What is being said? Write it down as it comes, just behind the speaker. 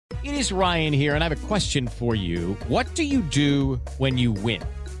is Ryan here, and I have a question for you. What do you do when you win?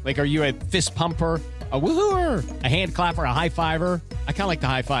 Like, are you a fist pumper, a woohooer, a hand clapper, a high fiver? I kind of like the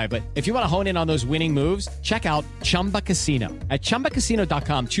high five, but if you want to hone in on those winning moves, check out Chumba Casino. At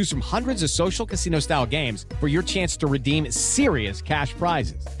ChumbaCasino.com, choose from hundreds of social casino style games for your chance to redeem serious cash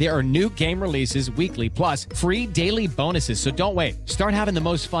prizes. There are new game releases weekly, plus free daily bonuses. So don't wait. Start having the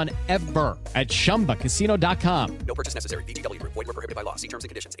most fun ever at ChumbaCasino.com. No purchase necessary. VGW Group. Void where prohibited by law. See terms and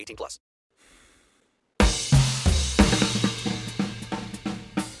conditions. 18 plus.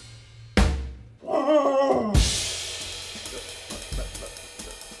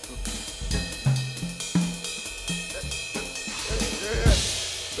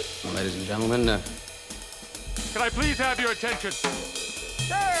 Ladies and gentlemen, can I please have your attention?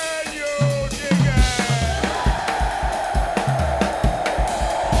 Can you dig it?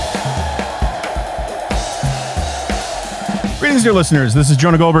 Greetings, dear listeners. This is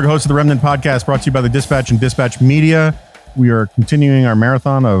Jonah Goldberg, host of the Remnant Podcast, brought to you by the Dispatch and Dispatch Media. We are continuing our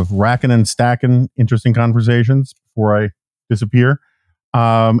marathon of racking and stacking interesting conversations before I disappear.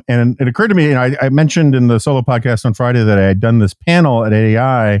 And it occurred to me, I mentioned in the solo podcast on Friday that I had done this panel at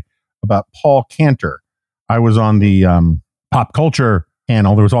AI about Paul Cantor. I was on the pop culture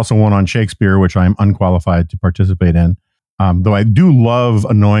panel. There was also one on Shakespeare, which I'm unqualified to participate in. Though I do love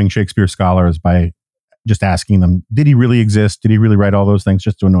annoying Shakespeare scholars by just asking them, did he really exist? Did he really write all those things,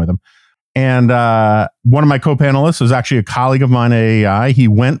 just to annoy them? And one of my co-panelists was actually a colleague of mine at AI. He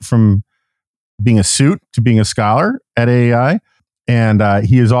went from being a suit to being a scholar at AI. And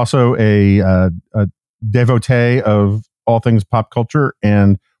he is also a devotee of all things pop culture,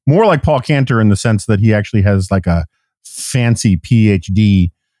 and more like Paul Cantor in the sense that he actually has like a fancy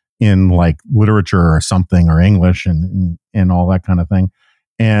PhD in like literature or something, or English and all that kind of thing.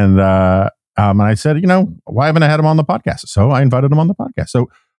 And I said, why haven't I had him on the podcast? So I invited him on the podcast.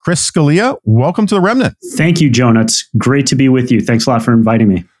 So Chris Scalia, welcome to the Remnant. Thank you, Jonah. It's great to be with you. Thanks a lot for inviting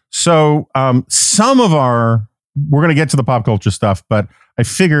me. So we're going to get to the pop culture stuff, but I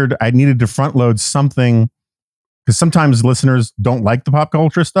figured I needed to front load something because sometimes listeners don't like the pop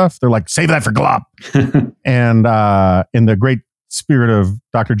culture stuff. They're like, save that for Glop. And in the great spirit of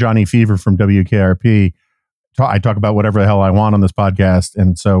Dr. Johnny Fever from WKRP, I talk about whatever the hell I want on this podcast.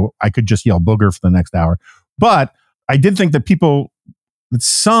 And so I could just yell booger for the next hour. But I did think that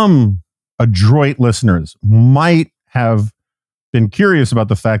some adroit listeners might have been curious about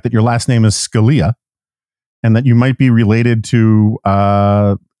the fact that your last name is Scalia, and that you might be related to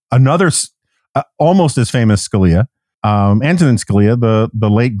another almost as famous Scalia, Antonin Scalia, the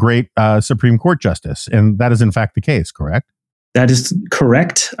late, great Supreme Court Justice. And that is in fact the case, correct? That is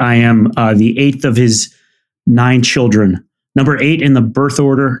correct. I am the eighth of his 9 children. Number 8 in the birth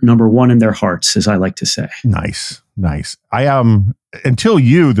order, number 1 in their hearts, as I like to say. Nice. I until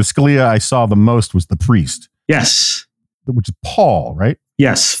the Scalia I saw the most was the priest. Yes. Which is Paul, right?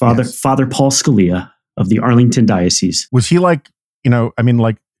 Yes, Father Paul Scalia of the Arlington Diocese. Was he like,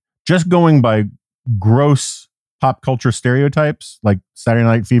 just going by gross pop culture stereotypes, like Saturday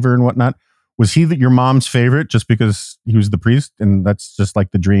Night Fever and whatnot, was he your mom's favorite just because he was the priest? And that's just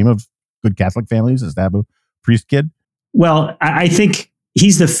like the dream of good Catholic families, is to have a priest kid? Well, I think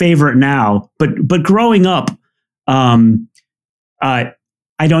he's the favorite now, but growing up, I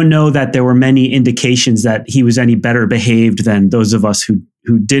don't know that there were many indications that he was any better behaved than those of us who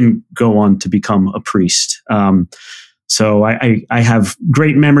didn't go on to become a priest. So I have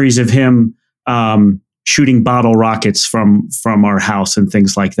great memories of him shooting bottle rockets from our house and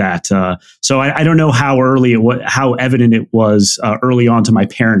things like that. So I don't know how evident it was early on to my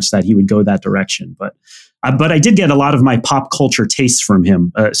parents that he would go that direction, but I did get a lot of my pop culture tastes from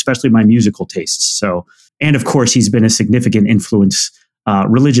him, especially my musical tastes. So, and of course, he's been a significant influence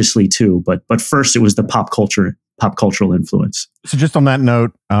religiously too. But first, it was the pop cultural influence. So, just on that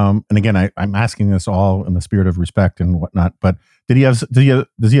note, and again, I'm asking this all in the spirit of respect and whatnot, but does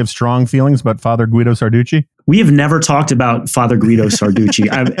he have strong feelings about Father Guido Sarducci? We have never talked about Father Guido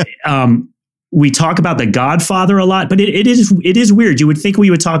Sarducci. We talk about the Godfather a lot, but it is weird. You would think we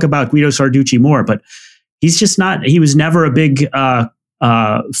would talk about Guido Sarducci more, but he's just not. He was never a big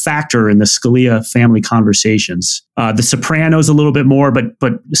factor in the Scalia family conversations. The Sopranos a little bit more, but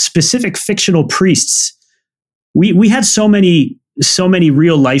specific fictional priests. We had so many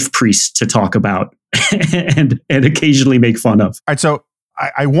real life priests to talk about and occasionally make fun of. All right, so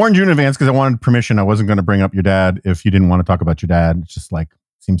I warned you in advance because I wanted permission. I wasn't going to bring up your dad if you didn't want to talk about your dad. It's just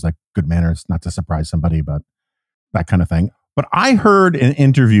seems like good manners not to surprise somebody about that kind of thing. But I heard an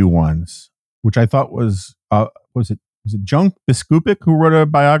interview once, which I thought was it Joan Biskupic who wrote a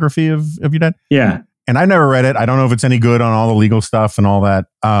biography of your dad? Yeah. And I never read it. I don't know if it's any good on all the legal stuff and all that.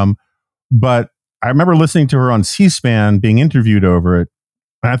 But I remember listening to her on C-SPAN being interviewed over it,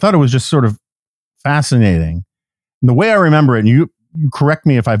 and I thought it was just sort of fascinating. And the way I remember it, and you correct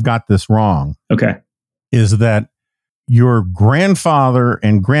me if I've got this wrong, Okay. is that your grandfather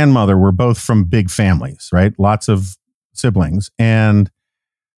and grandmother were both from big families, right? Lots of siblings. And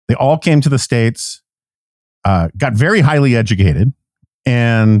they all came to the States, got very highly educated,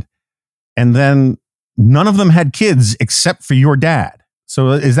 and then none of them had kids except for your dad.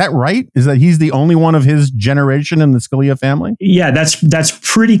 So is that right? Is that he's the only one of his generation in the Scalia family? Yeah, that's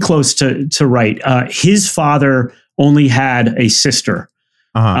pretty close to right. His father only had a sister.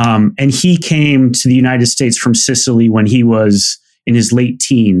 And he came to the United States from Sicily when he was in his late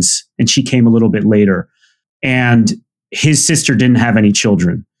teens, and she came a little bit later. And his sister didn't have any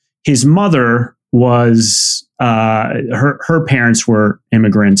children. His mother was, her parents were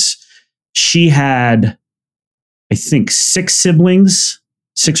immigrants. She had, I think, 6 siblings,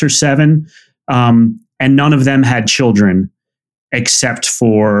 6 or 7, and none of them had children except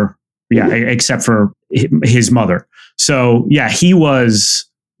for his mother. So yeah, he was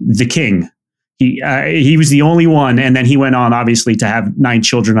the king. He was the only one, and then he went on, obviously, to have 9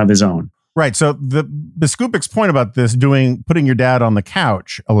 children of his own. Right. So the Biskupic's point about this, putting your dad on the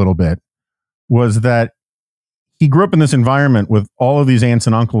couch a little bit, was that he grew up in this environment with all of these aunts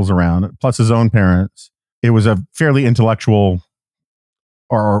and uncles around, plus his own parents. It was a fairly intellectual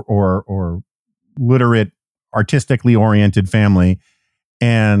or literate, artistically oriented family,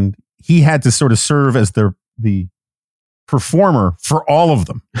 and he had to sort of serve as the performer for all of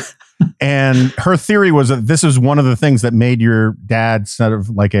them. And her theory was that this is one of the things that made your dad sort of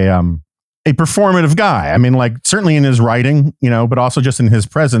like a performative guy. I mean, like certainly in his writing, but also just in his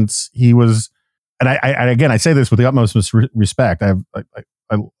presence, he was. And I say this with the utmost respect. I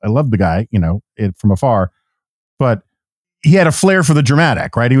love the guy, from afar, but he had a flair for the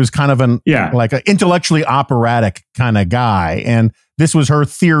dramatic, right? He was kind of like an intellectually operatic kind of guy, and this was her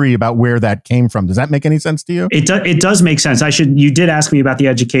theory about where that came from. Does that make any sense to you? It does make sense. You did ask me about the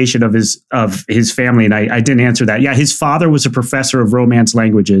education of his family, and I didn't answer that. Yeah, his father was a professor of Romance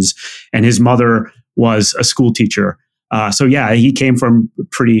languages, and his mother was a school teacher. So yeah, he came from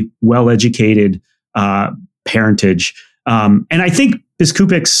pretty well-educated parentage. And I think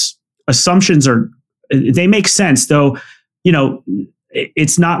Biskupic's assumptions they make sense, though.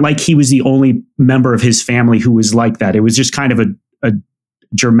 It's not like he was the only member of his family who was like that. It was just kind of a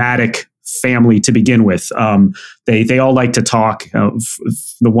dramatic family to begin with. They all liked to talk.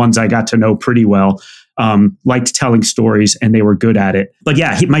 The ones I got to know pretty well liked telling stories, and they were good at it. But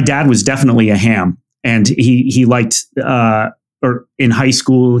yeah, my dad was definitely a ham, and he liked. Or in high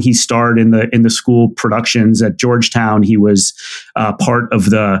school, he starred in the school productions at Georgetown. He was part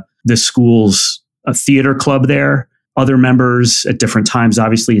of the school's theater club there. Other members at different times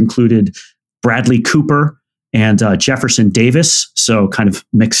obviously included Bradley Cooper and Jefferson Davis. So kind of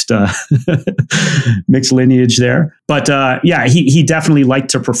mixed lineage there. But yeah, he definitely liked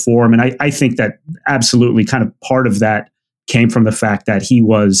to perform. And I think that absolutely kind of part of that came from the fact that he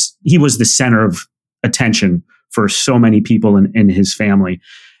was the center of attention for so many people in his family.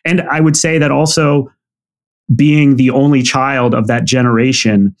 And I would say that also being the only child of that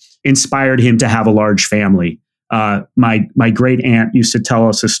generation inspired him to have a large family. My great aunt used to tell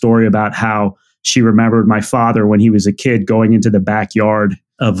us a story about how she remembered my father when he was a kid going into the backyard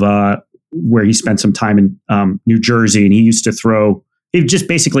of where he spent some time in New Jersey, and he used to throw.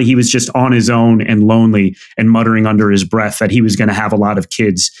 He was just on his own and lonely and muttering under his breath that he was going to have a lot of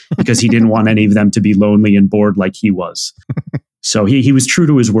kids because he didn't want any of them to be lonely and bored like he was. So he was true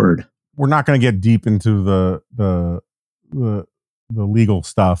to his word. We're not going to get deep into the legal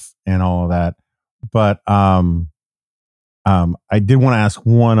stuff and all of that, but I did want to ask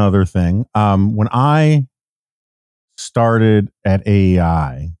one other thing. When I started at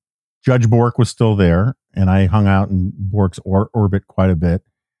AEI, Judge Bork was still there, and I hung out in Bork's orbit quite a bit.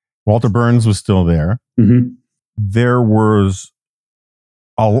 Walter Burns was still there. Mm-hmm. There were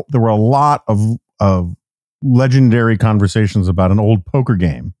a lot of legendary conversations about an old poker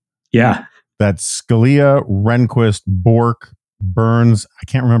game. Yeah, that Scalia, Rehnquist, Bork, Burns. I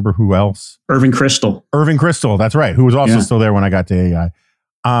can't remember who else. Irving Kristol. That's right. Who was also still there when I got to AEI.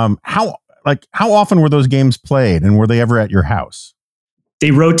 How often were those games played, and were they ever at your house? They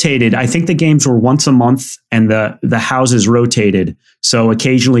rotated. I think the games were once a month, and the houses rotated. So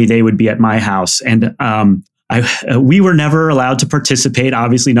occasionally they would be at my house, and we were never allowed to participate.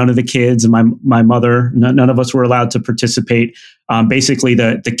 Obviously, none of the kids and my mother, none of us were allowed to participate. Basically,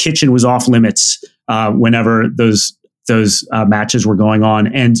 the kitchen was off limits whenever those matches were going on.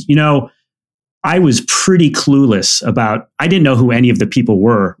 And I was pretty clueless about. I didn't know who any of the people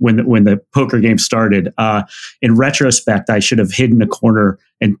were when the poker game started. In retrospect, I should have hidden a corner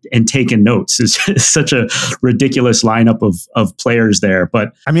and taken notes. It's such a ridiculous lineup of players there.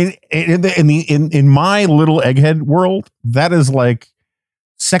 But I mean, in my little egghead world, that is like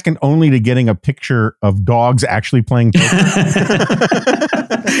second only to getting a picture of dogs actually playing poker.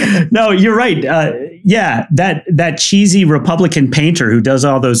 No, you're right. Yeah, that cheesy Republican painter who does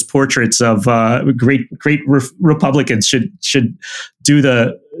all those portraits of great Republicans should do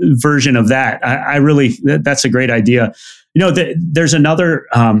the version of that. I really, that's a great idea. There's another.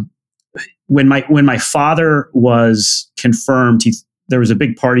 When my father was confirmed, there was a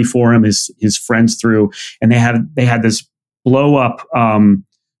big party for him. His friends threw, and they had this blow up, a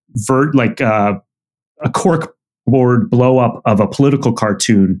cork board blow up of a political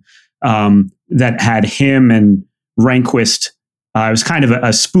cartoon that had him and Rehnquist. It was kind of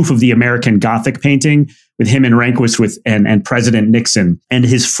a spoof of the American Gothic painting with him and Rehnquist and President Nixon, and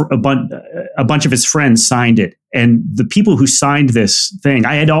a bunch of his friends signed it. And the people who signed this thing,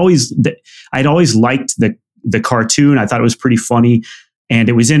 I'd always liked the cartoon. I thought it was pretty funny, and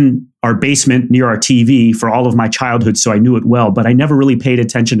it was in our basement near our TV for all of my childhood, so I knew it well. But I never really paid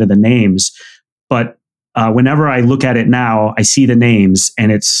attention to the names. But whenever I look at it now, I see the names,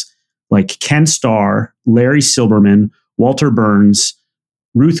 and it's like Ken Starr, Larry Silberman, Walter Burns,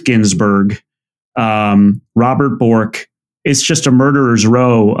 Ruth Ginsburg, Robert Bork. It's just a murderer's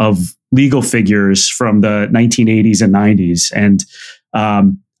row of legal figures from the 1980s and 90s. And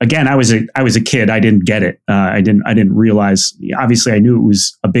again, I was a kid. I didn't get it. I didn't realize. Obviously, I knew it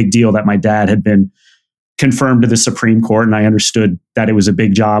was a big deal that my dad had been confirmed to the Supreme Court, and I understood that it was a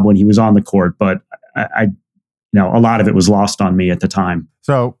big job when he was on the court. But a lot of it was lost on me at the time.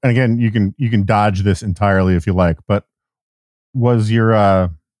 So, and again, you can dodge this entirely if you like, but was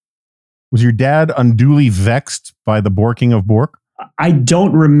your dad unduly vexed by the borking of Bork? I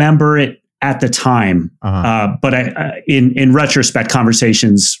don't remember it at the time, but in retrospect,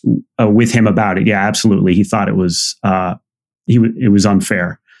 conversations with him about it, yeah, absolutely, he thought it was it was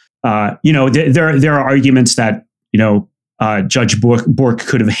unfair. There are arguments that Judge Bork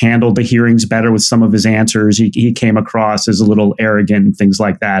could have handled the hearings better with some of his answers. He came across as a little arrogant and things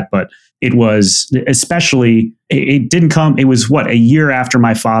like that. But it was it didn't come. It was a year after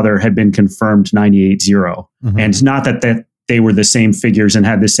my father had been confirmed 98-0. Mm-hmm. And not that they were the same figures and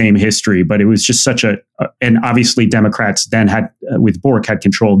had the same history, but it was just and obviously Democrats then with Bork had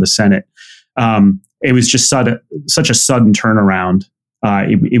controlled the Senate. It was just such a sudden turnaround.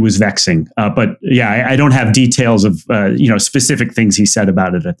 It was vexing, but yeah, I don't have details of specific things he said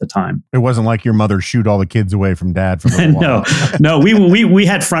about it at the time. It wasn't like your mother shooed all the kids away from dad for a little while. No, we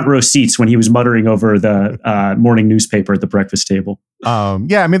had front row seats when he was muttering over the morning newspaper at the breakfast table.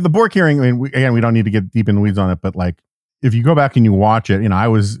 Yeah, I mean the Bork hearing. I mean, we don't need to get deep in the weeds on it, but like if you go back and you watch it, it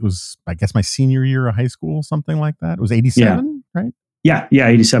was I guess my senior year of high school, something like that. It was 87, right? Yeah,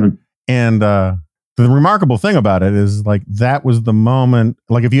 87. And the remarkable thing about it is like that was the moment,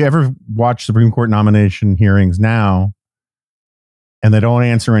 like if you ever watch Supreme Court nomination hearings now and they don't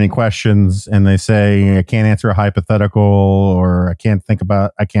answer any questions and they say, I can't answer a hypothetical or I can't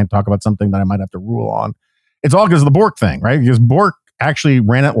talk about something that I might have to rule on. It's all because of the Bork thing, right? Because Bork actually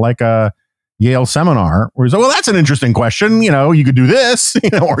ran it like a Yale seminar where he's like, well, that's an interesting question. You could do this,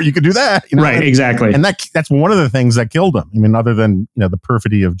 or you could do that. Right, exactly. And that's one of the things that killed him. I mean, other than, the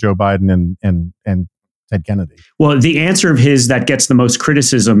perfidy of Joe Biden and Ted Kennedy. Well, the answer of his that gets the most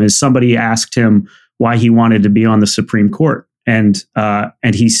criticism is somebody asked him why he wanted to be on the Supreme Court. And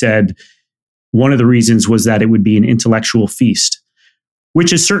he said one of the reasons was that it would be an intellectual feast,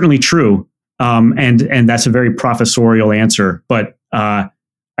 which is certainly true. And that's a very professorial answer. But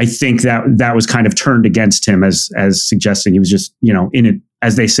I think that was kind of turned against him as suggesting he was just, in it,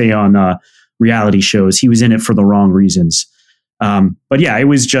 as they say on reality shows, he was in it for the wrong reasons. But yeah, it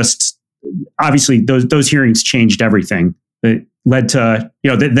was just, obviously those hearings changed everything. It led to,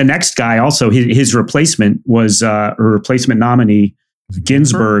 the next guy also, his replacement was a replacement nominee,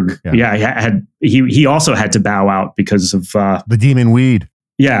 Ginsburg. Yeah, he also had to bow out because of the demon weed.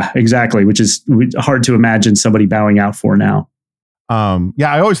 Yeah, exactly. Which is hard to imagine somebody bowing out for now.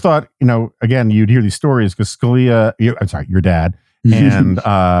 I always thought, again, you'd hear these stories because Scalia, your dad and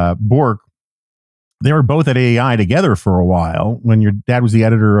Bork, they were both at AEI together for a while when your dad was the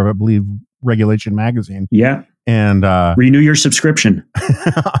editor of, I believe, Regulation Magazine. Yeah. And renew your subscription.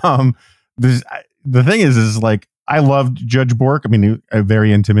 The thing is like, I loved Judge Bork. I mean, a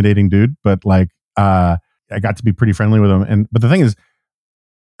very intimidating dude, but like, I got to be pretty friendly with him. But the thing is,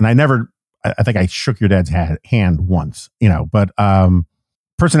 and I think I shook your dad's hand once, but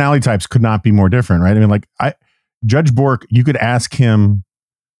personality types could not be more different, right? I mean, like Judge Bork, you could ask him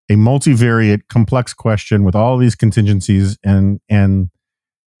a multivariate, complex question with all these contingencies, and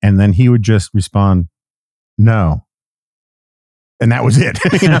then he would just respond, "No," and that was it.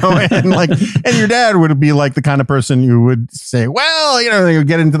 And your dad would be like the kind of person who would say, "Well, they would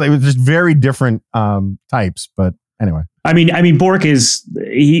get into it was just very different types." But anyway, I mean, Bork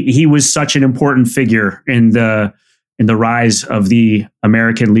he was such an important figure in the rise of the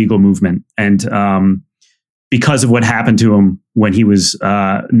American legal movement, and because of what happened to him when he was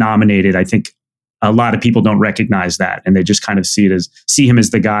nominated, I think a lot of people don't recognize that, and they just kind of see him as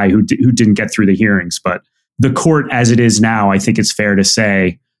the guy who didn't get through the hearings. But the court, as it is now, I think it's fair to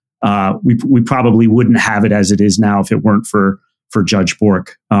say we probably wouldn't have it as it is now if it weren't for Judge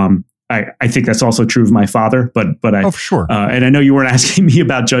Bork. I think that's also true of my father, but for sure. And I know you weren't asking me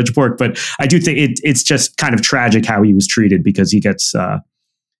about Judge Bork, but I do think it's just kind of tragic how he was treated, because he gets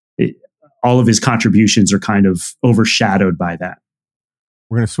all of his contributions are kind of overshadowed by that.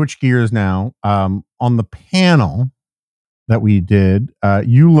 We're going to switch gears now. On the panel that we did,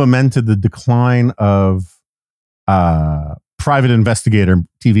 you lamented the decline of private investigator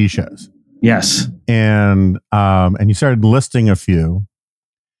TV shows. Yes, and you started listing a few,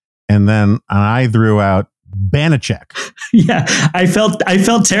 and then I threw out Banachek. Yeah, I felt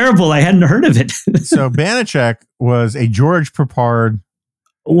terrible. I hadn't heard of it. So Banachek was a George Peppard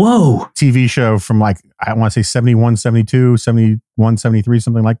TV show from, like, I want to say 71, 72, 71, 73,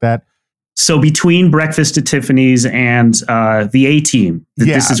 something like that. So between Breakfast at Tiffany's and the A-Team,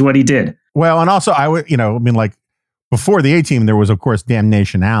 this is what he did. Well, and also I would, like before the A-Team, there was, of course,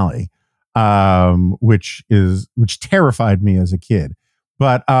 Damnation Alley, which terrified me as a kid.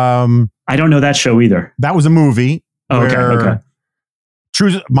 But I don't know that show either. That was a movie. Okay.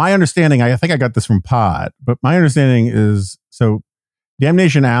 My understanding, I think I got this from Pod, but my understanding is, so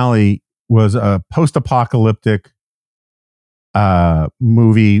Damnation Alley was a post-apocalyptic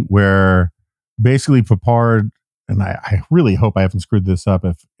movie where basically Peppard, and I really hope I haven't screwed this up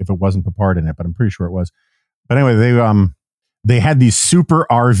if it wasn't Peppard in it, but I'm pretty sure it was. But anyway, they had these super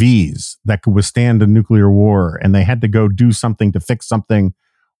RVs that could withstand a nuclear war, and they had to go do something to fix something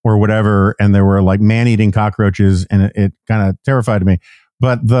or whatever, and there were like man-eating cockroaches, and it kind of terrified me.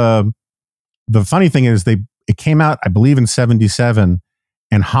 But the funny thing is, it came out, I believe, in 77,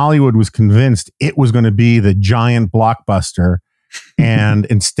 and Hollywood was convinced it was going to be the giant blockbuster, and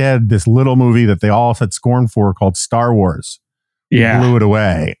instead, this little movie that they all had scorn for called Star Wars blew it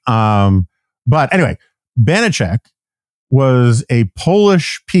away. But anyway, Banachek was a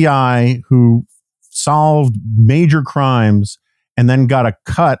Polish PI who solved major crimes and then got a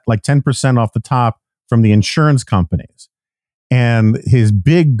cut, like 10% off the top, from the insurance companies. And his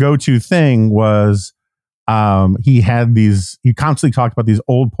big go-to thing was he constantly talked about these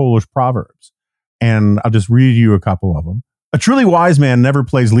old Polish proverbs. And I'll just read you a couple of them. A truly wise man never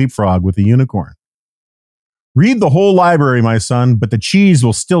plays leapfrog with a unicorn. Read the whole library, my son, but the cheese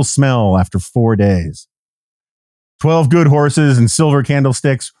will still smell after 4 days. 12 good horses and silver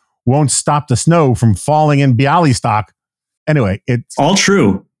candlesticks won't stop the snow from falling in Bialystok. Anyway, it's all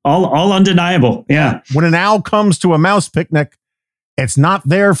true, all undeniable. Yeah. When an owl comes to a mouse picnic, it's not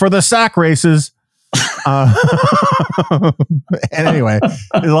there for the sack races. And anyway,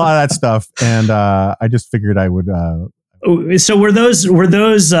 there's a lot of that stuff, and I just figured I would. So were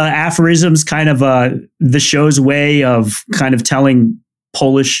those aphorisms kind of the show's way of kind of telling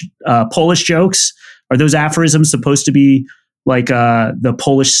Polish jokes? Are those aphorisms supposed to be like the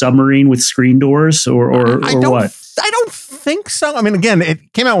Polish submarine with screen doors, or what? I don't think so. I mean, again,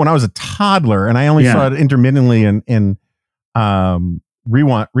 it came out when I was a toddler, and I only saw it intermittently in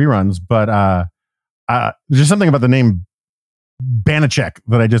reruns. But there's just something about the name Banachek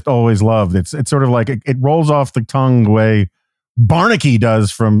that I just always loved. It's sort of like it rolls off the tongue the way Barnaky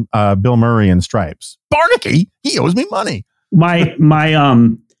does from Bill Murray in Stripes. Barnaky, he owes me money.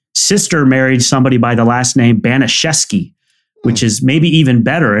 My sister married somebody by the last name Banashevsky, which is maybe even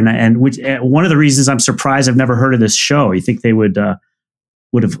better. And which one of the reasons I'm surprised I've never heard of this show. You think they would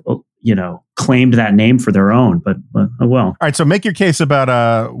have claimed that name for their own, but oh well. All right, so make your case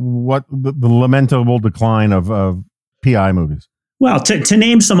about what the lamentable decline of PI movies. Well, to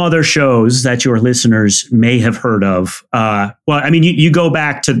name some other shows that your listeners may have heard of. You go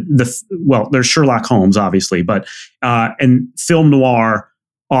back to there's Sherlock Holmes, obviously, but and film noir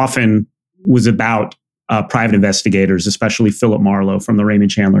often was about private investigators, especially Philip Marlowe from the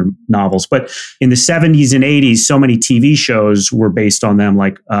Raymond Chandler novels. But in the 70s and 80s, so many TV shows were based on them,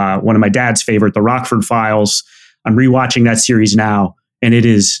 like one of my dad's favorite, The Rockford Files. I'm rewatching that series now, and it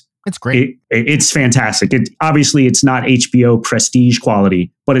is It's great. It's fantastic. Obviously, it's not HBO prestige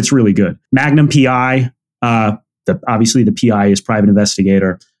quality, but it's really good. Magnum PI. Obviously, the PI is Private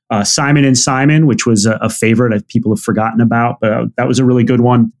Investigator. Simon and Simon, which was a favorite that people have forgotten about, but that was a really good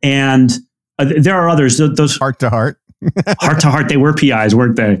one. And there are others. Those Heart to Heart. Heart to Heart, they were PIs,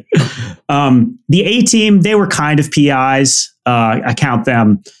 weren't they? The A-Team, they were kind of PIs. I count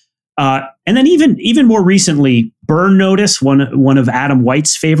them. And then even more recently, Burn Notice, one of Adam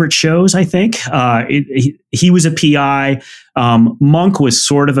White's favorite shows, I think. He was a PI. Monk was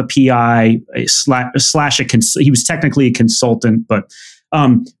sort of a PI he was technically a consultant, but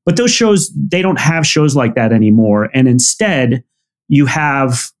those shows, they don't have shows like that anymore. And instead, you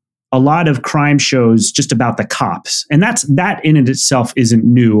have a lot of crime shows just about the cops. And that in and itself isn't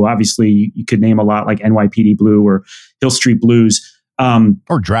new. Obviously, you could name a lot like NYPD Blue or Hill Street Blues.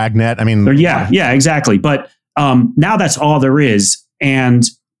 Or Dragnet. I mean, yeah, exactly. But now that's all there is. And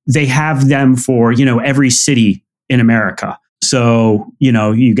they have them for, every city in America. So, you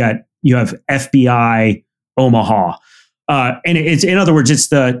have FBI Omaha. And it's, in other words, it's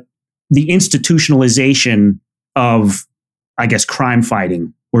the institutionalization of, I guess, crime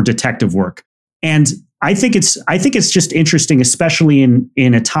fighting or detective work. And I think it's just interesting, especially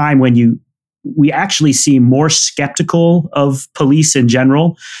in a time when we actually seem more skeptical of police in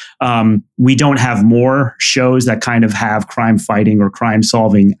general. We don't have more shows that kind of have crime fighting or crime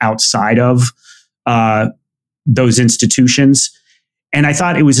solving outside of those institutions. And I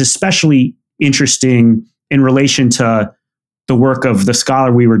thought it was especially interesting in relation to the work of the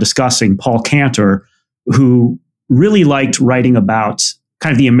scholar we were discussing, Paul Cantor, who really liked writing about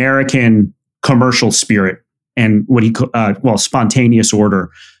kind of the American commercial spirit and what he spontaneous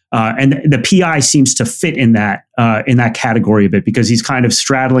order. And the PI seems to fit in that category a bit, because he's kind of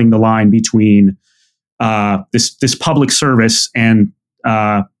straddling the line between this public service and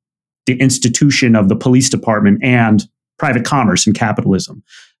the institution of the police department and private commerce and capitalism.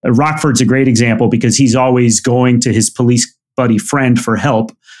 Rockford's a great example because he's always going to his police buddy friend for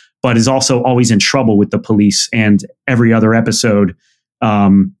help, but is also always in trouble with the police. And every other episode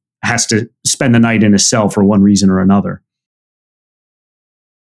has to spend the night in a cell for one reason or another.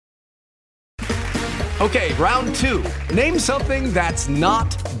 Okay, round two. Name something that's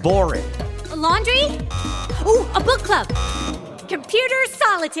not boring. A laundry? Ooh, a book club. Computer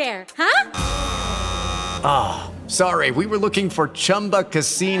solitaire, huh? Ah, sorry, we were looking for Chumba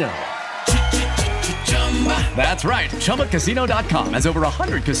Casino. That's right, ChumbaCasino.com has over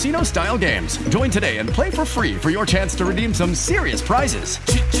 100 casino-style games. Join today and play for free for your chance to redeem some serious prizes.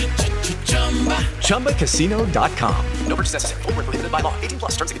 ChumbaCasino.com. No purchase necessary. Void where prohibited by law. 18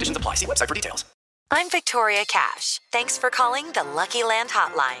 plus. Terms and conditions apply. See website for details. I'm Victoria Cash. Thanks for calling the Lucky Land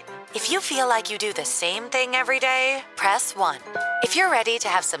Hotline. If you feel like you do the same thing every day, press 1. If you're ready to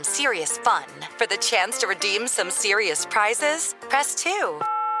have some serious fun for the chance to redeem some serious prizes, press 2.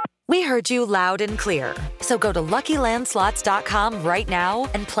 We heard you loud and clear. So go to LuckyLandSlots.com right now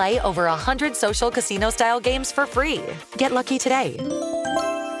and play over 100 social casino-style games for free. Get lucky today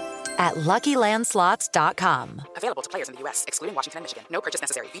at LuckyLandSlots.com. Available to players in the U.S., excluding Washington and Michigan. No purchase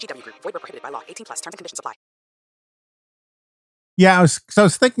necessary. VGW Group. Void where prohibited by law. 18 plus. Terms and conditions apply. Yeah, I was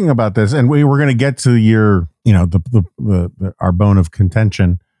thinking about this, and we were going to get to your, our bone of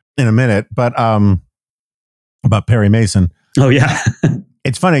contention in a minute, but about Perry Mason. Oh yeah.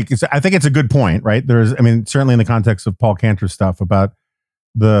 It's funny because I think it's a good point, right? Certainly in the context of Paul Cantor's stuff about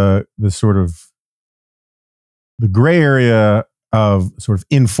the sort of the gray area of sort of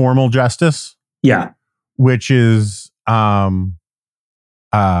informal justice. Yeah. Which is just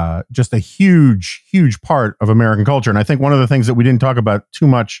a huge, huge part of American culture. And I think one of the things that we didn't talk about too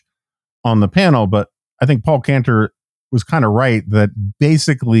much on the panel, but I think Paul Cantor was kind of right that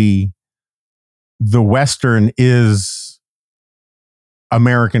basically the Western is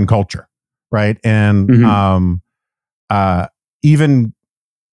American culture, right? And even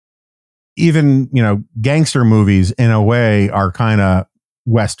gangster movies in a way are kind of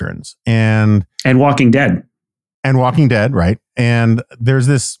Westerns and Walking Dead, right? And there's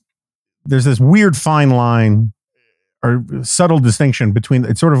this weird fine line or subtle distinction between,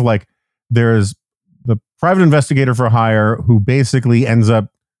 it's sort of like there's the private investigator for hire who basically ends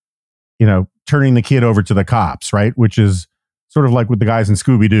up, turning the kid over to the cops, right? Which is sort of like what the guys in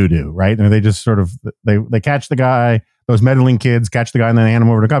Scooby-Doo do, right? And they just sort of, they catch the guy, those meddling kids catch the guy and then hand him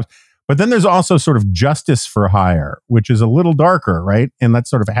over to the cops. But then there's also sort of justice for hire, which is a little darker, right? And that's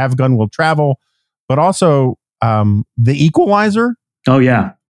sort of have gun will travel, but also The Equalizer. Oh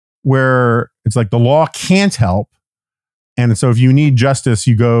yeah. Where it's like the law can't help. And so if you need justice,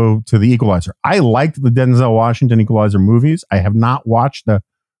 you go to The Equalizer. I liked the Denzel Washington Equalizer movies. I have not watched the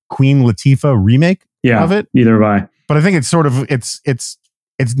Queen Latifah remake of it. Neither have I. But I think it's sort of it's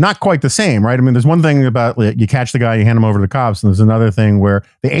not quite the same, right? I mean, there's one thing about like, you catch the guy, you hand him over to the cops, and there's another thing where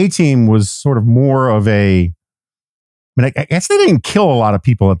the A-Team was sort of more of a. I mean, I guess they didn't kill a lot of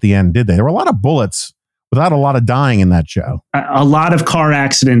people at the end, did they? There were a lot of bullets without a lot of dying in that show. A lot of car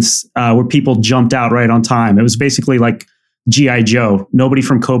accidents where people jumped out right on time. It was basically like G.I. Joe. Nobody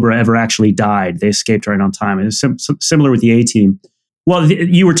from Cobra ever actually died. They escaped right on time. It was similar with the A-Team. Well,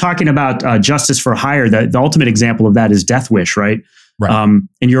 you were talking about Justice for Hire. The ultimate example of that is Death Wish, right? Right.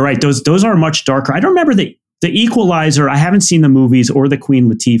 And you're right. Those are much darker. I don't remember the Equalizer. I haven't seen the movies or the Queen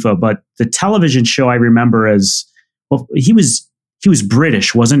Latifah, but the television show I remember as, well, he was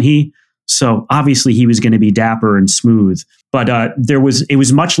British, wasn't he? So obviously he was going to be dapper and smooth, but it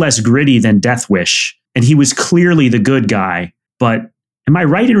was much less gritty than Death Wish, and he was clearly the good guy. But am I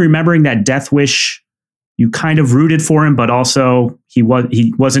right in remembering that Death Wish, you kind of rooted for him, but also he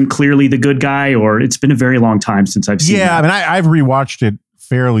wasn't clearly the good guy? Or it's been a very long time since I've seen. Yeah, that. I mean, I've rewatched it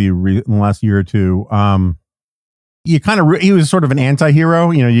fairly in the last year or two. You kind of he was sort of an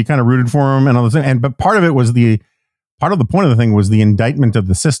anti-hero. You know, you kind of rooted for him and all this, but part of it was part of the point of the thing was the indictment of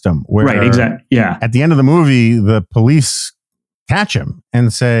the system. Where right, exactly. Yeah. At the end of the movie, the police catch him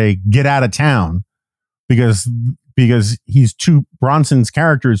and say, "Get out of town," because Bronson's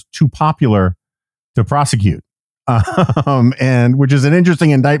character is too popular to prosecute, and which is an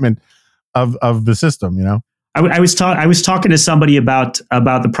interesting indictment of the system. You know, I was talking to somebody about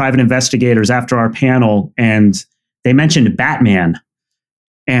the private investigators after our panel, and they mentioned Batman.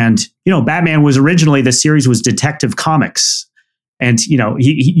 And, you know, Batman was originally, the series was Detective Comics. And, you know,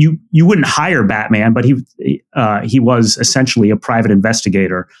 you wouldn't hire Batman, but he was essentially a private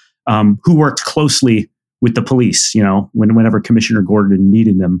investigator who worked closely with the police, you know, whenever Commissioner Gordon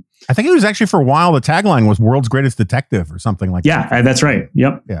needed them. I think it was actually for a while, the tagline was World's Greatest Detective or something like that. Yeah, that's right.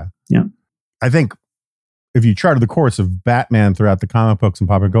 Yep. Yeah. I think if you charted the course of Batman throughout the comic books and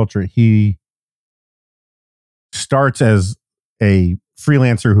popular culture, he starts as a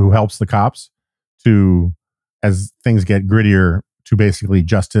freelancer who helps the cops to, as things get grittier, to basically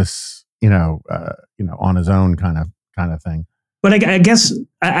justice, on his own kind of thing. But I guess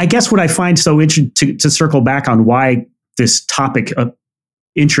what I find so interesting to circle back on why this topic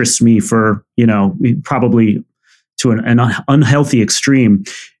interests me for, probably to an unhealthy extreme.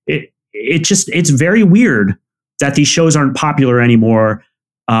 It's very weird that these shows aren't popular anymore,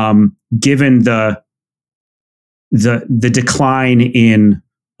 given the decline in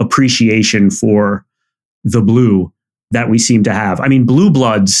appreciation for the blue that we seem to have. I mean, Blue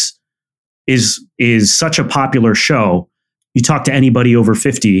Bloods is such a popular show. You talk to anybody over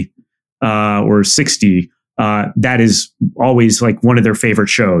 50 or 60, that is always like one of their favorite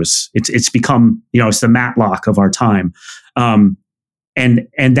shows. It's become, it's the Matlock of our time. And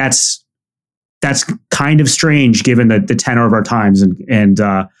that's kind of strange given the tenor of our times and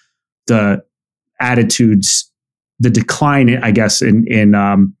the attitudes, the decline, I guess,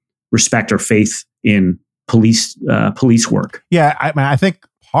 in respect or faith in police work. Yeah, I think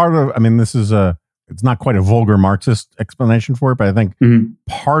this is it's not quite a vulgar Marxist explanation for it, but I think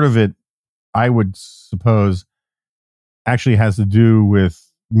part of it, I would suppose, actually has to do with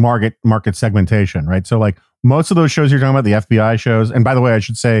market segmentation, right? So like most of those shows you're talking about, the FBI shows, and by the way, I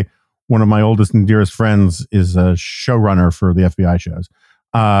should say one of my oldest and dearest friends is a showrunner for the FBI shows,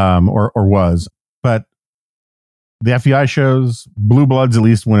 or was, but the FBI shows, Blue Bloods, at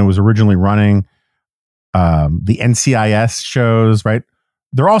least when it was originally running, the NCIS shows, right?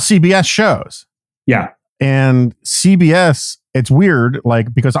 They're all CBS shows. Yeah. And CBS, it's weird,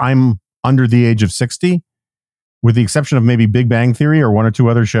 like, because I'm under the age of 60, with the exception of maybe Big Bang Theory or one or two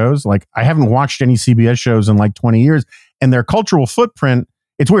other shows, like I haven't watched any CBS shows in like 20 years. And their cultural footprint,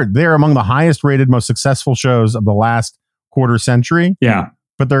 it's weird. They're among the highest rated, most successful shows of the last quarter century. Yeah.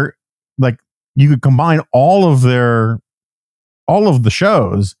 But they're like, you could combine all of the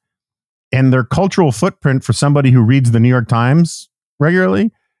shows, and their cultural footprint for somebody who reads the New York Times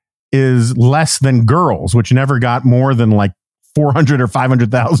regularly is less than Girls, which never got more than like 400 or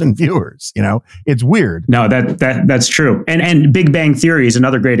 500,000 viewers. It's weird. No, that's true. And Big Bang Theory is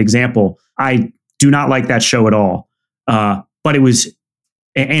another great example. I do not like that show at all. But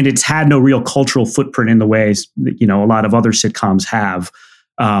it's had no real cultural footprint in the ways that, a lot of other sitcoms have.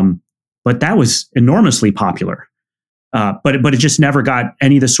 But that was enormously popular. But it just never got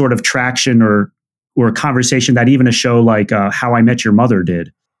any of the sort of traction or conversation that even a show like How I Met Your Mother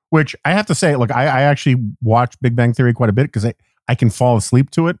did. Which I have to say, look, I actually watch Big Bang Theory quite a bit because I can fall asleep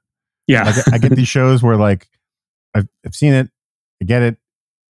to it. Yeah. Like, I get these shows where like I've seen it, I get it,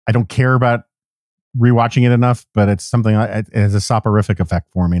 I don't care about rewatching it enough, but it's something it has a soporific effect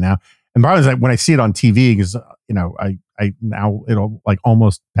for me now. And part of it is like when I see it on TV, because I now it'll like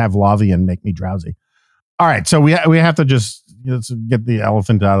almost Pavlovian make me drowsy. All right, so we have to just let's get the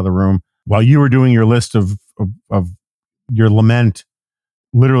elephant out of the room. While you were doing your list of your lament,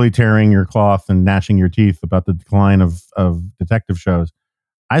 literally tearing your cloth and gnashing your teeth about the decline of detective shows,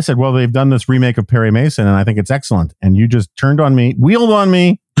 I said, well, they've done this remake of Perry Mason, and I think it's excellent. And you just turned on me, wheeled on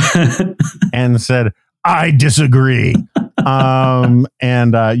me, and said, I disagree. And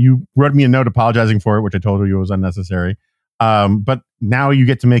you wrote me a note apologizing for it, which I told you was unnecessary. But now you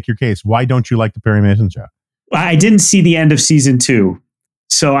get to make your case. Why don't you like the Perry Mason show? I didn't see the end of season 2,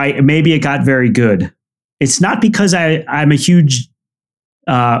 so maybe it got very good. It's not because I'm a huge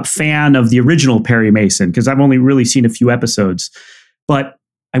fan of the original Perry Mason, because I've only really seen a few episodes. But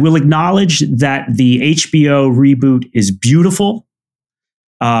I will acknowledge that the HBO reboot is beautiful,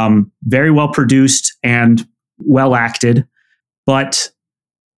 very well produced and well acted. But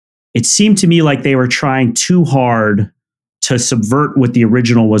it seemed to me like they were trying too hard to subvert what the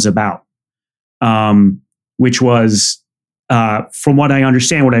original was about, which was, from what I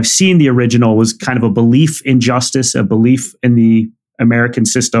understand, what I've seen, the original was kind of a belief in justice, a belief in the American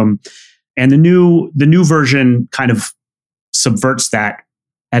system, and the new version kind of subverts that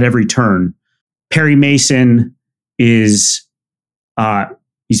at every turn. Perry Mason is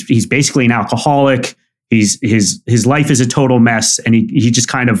he's basically an alcoholic. His life is a total mess, and he just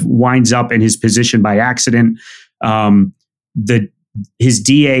kind of winds up in his position by accident. His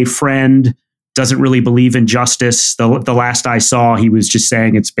DA friend doesn't really believe in justice. The last I saw, he was just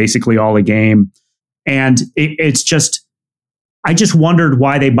saying it's basically all a game. And it's just, I just wondered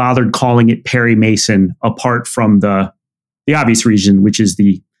why they bothered calling it Perry Mason, apart from the obvious reason, which is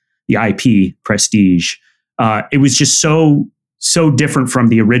the IP prestige. It was just so different from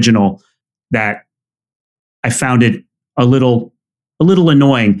the original that I found it a little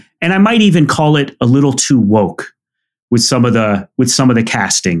annoying. And I might even call it a little too woke with some of the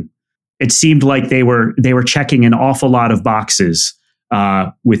casting. It seemed like they were checking an awful lot of boxes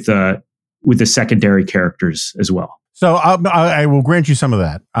with the secondary characters as well. So I will grant you some of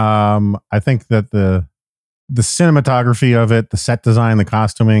that. I think that the cinematography of it, the set design, the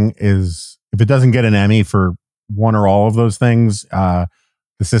costuming is, if it doesn't get an Emmy for one or all of those things, the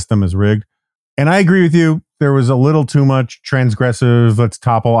system is rigged. And I agree with you. There was a little too much transgressive, let's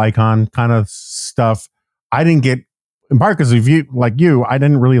topple icon kind of stuff. I didn't get, in part because of you, I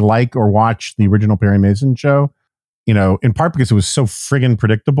didn't really like or watch the original Perry Mason show, in part because it was so friggin'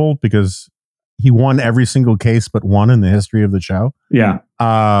 predictable, because he won every single case but one in the history of the show. Yeah.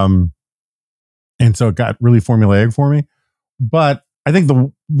 And so it got really formulaic for me. But I think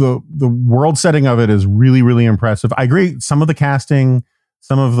the world setting of it is really, really impressive. I agree. Some of the casting,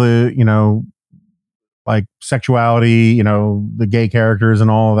 some of the, like sexuality, the gay characters and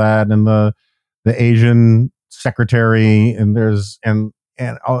all of that, and the Asian secretary, and there's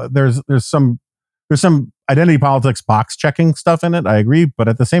some identity politics box checking stuff in it. I agree. But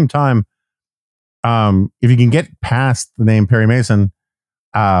at the same time, if you can get past the name Perry Mason,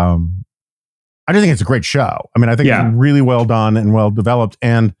 I just think it's a great show. I mean, I think it's really well done and well developed.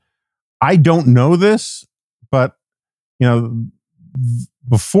 And I don't know this, but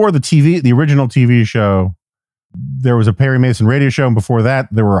before the original TV show, there was a Perry Mason radio show, and before that,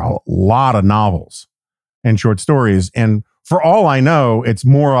 there were a lot of novels and short stories. And for all I know, it's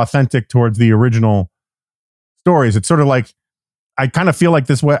more authentic towards the original stories. It's sort of like, I kind of feel like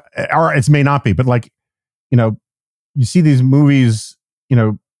this way, or it may not be, but you see these movies,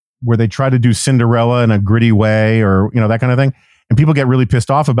 where they try to do Cinderella in a gritty way, or, that kind of thing. And people get really pissed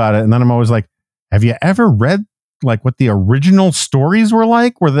off about it. And then I'm always like, have you ever read like what the original stories were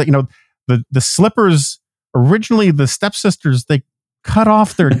like? Where the Slippers, originally the stepsisters, they cut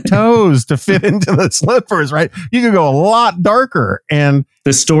off their toes to fit into the slippers, right? You could go a lot darker, and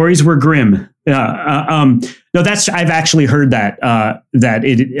the stories were grim. No, I've actually heard that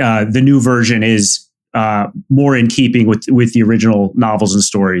the new version is more in keeping with the original novels and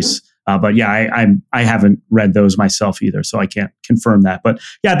stories. But yeah, I haven't read those myself either, so I can't confirm that. But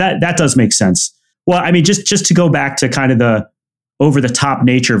yeah, that does make sense. Well, I mean, just to go back to kind of the over the top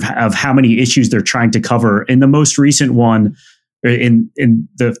nature of how many issues they're trying to cover in the most recent one. In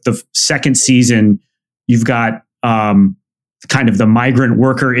the second season, you've got kind of the migrant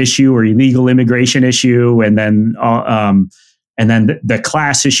worker issue or illegal immigration issue, and then the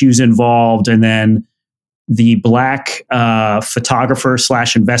class issues involved, and then the black photographer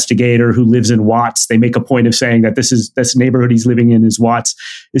 / investigator who lives in Watts. They make a point of saying that this neighborhood he's living in is Watts.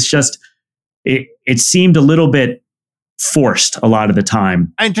 It's just it seemed a little bit forced a lot of the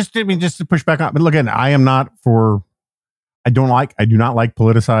time. And just to push back on, but look, again, I do not like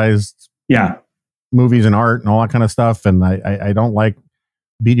politicized movies and art and all that kind of stuff. And I don't like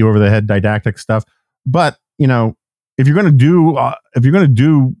beat you over the head didactic stuff. But, if you're going to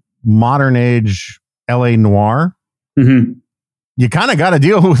do modern age LA noir, you kind of got to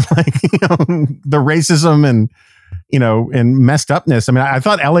deal with the racism and messed upness. I mean, I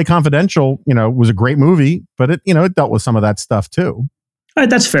thought LA Confidential, was a great movie, but it dealt with some of that stuff too.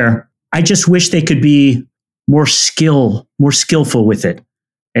 That's fair. I just wish they could be more skillful with it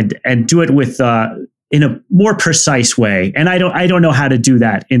and do it with in a more precise way. And I don't know how to do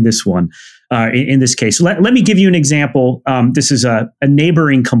that in this one. In this case, let me give you an example. This is a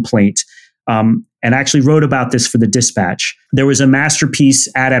neighboring complaint. And I actually wrote about this for the Dispatch. There was a masterpiece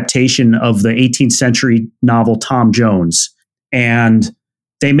adaptation of the 18th century novel Tom Jones, and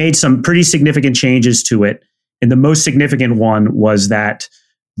they made some pretty significant changes to it. And the most significant one was that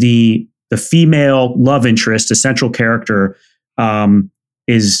the female love interest, the central character,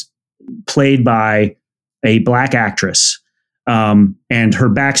 is played by a Black actress. And her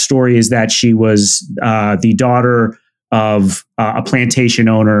backstory is that she was the daughter of a plantation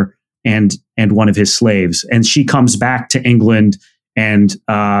owner and one of his slaves. And she comes back to England and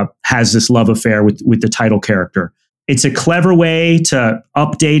has this love affair with the title character. It's a clever way to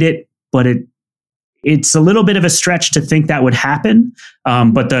update it, but it's a little bit of a stretch to think that would happen.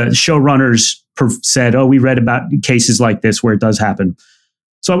 But the showrunners said, we read about cases like this where it does happen.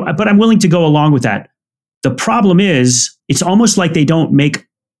 But I'm willing to go along with that. The problem is, it's almost like they don't make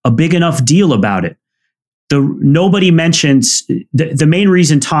a big enough deal about it. Nobody mentions the main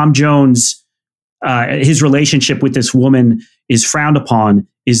reason Tom Jones, his relationship with this woman is frowned upon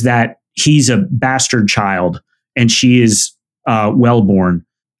is that he's a bastard child and she is well-born,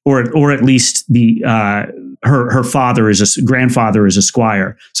 or at least her grandfather is a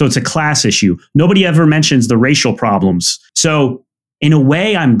squire. So it's a class issue. Nobody ever mentions the racial problems. So in a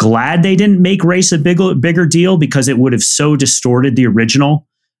way, I'm glad they didn't make race a bigger deal, because it would have so distorted the original,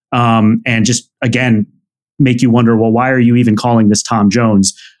 and just, again, make you wonder, well, why are you even calling this Tom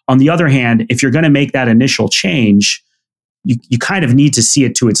Jones? On the other hand, if you're going to make that initial change, you kind of need to see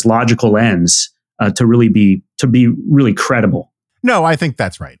it to its logical ends to be really credible. No, I think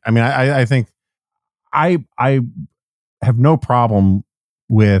that's right. I mean, I think I have no problem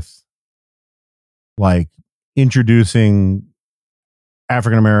with introducing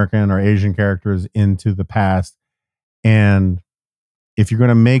African-American or Asian characters into the past. And if you're going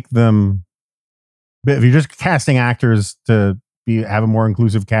to make them, if you're just casting actors to have a more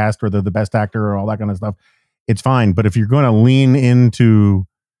inclusive cast, or they're the best actor or all that kind of stuff, it's fine. But if you're going to lean into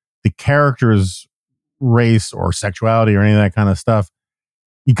the character's race or sexuality or any of that kind of stuff,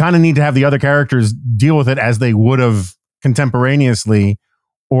 you kind of need to have the other characters deal with it as they would have contemporaneously,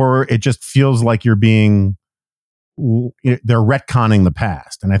 or it just feels like they're retconning the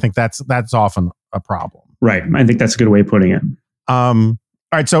past. And I think that's often a problem. Right. I think that's a good way of putting it. All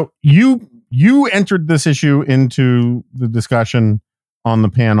right. So you entered this issue into the discussion on the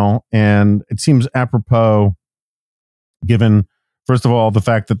panel, and it seems apropos, given, first of all, the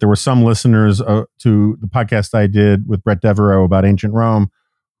fact that there were some listeners to the podcast I did with Brett Devereaux about ancient Rome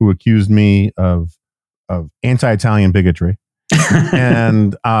who accused me of anti-Italian bigotry.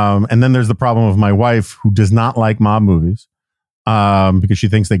 and then there's the problem of my wife, who does not like mob movies because she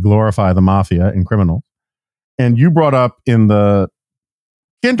thinks they glorify the mafia and criminals. And you brought up in the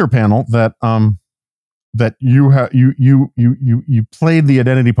Kinter panel that you played the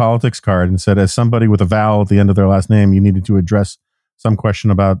identity politics card and said, as somebody with a vowel at the end of their last name, you needed to address some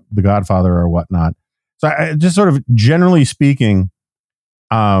question about The Godfather or whatnot. So I just sort of generally speaking,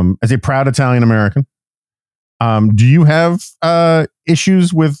 as a proud Italian American, do you have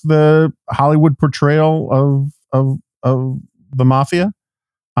issues with the Hollywood portrayal of the mafia?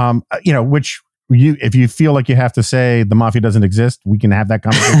 Which if you feel like you have to say the mafia doesn't exist, we can have that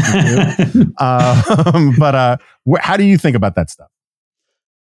conversation too. But how do you think about that stuff?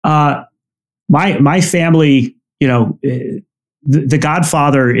 My family, the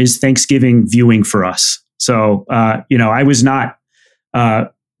Godfather is Thanksgiving viewing for us. So I was not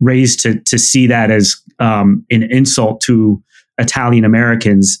raised to see that as an insult to Italian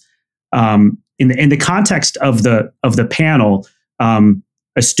Americans. In the context of the panel,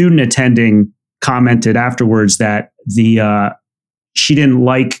 a student attending commented afterwards that she didn't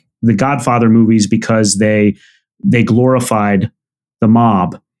like the Godfather movies because they glorified the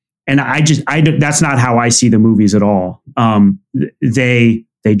mob, and that's not how I see the movies at all. They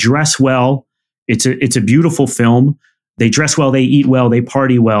dress well. It's a beautiful film. They dress well, they eat well, they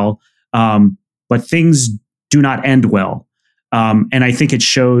party well. But things do not end well. And I think it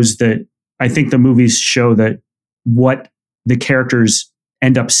shows that, I think the movies show that what the characters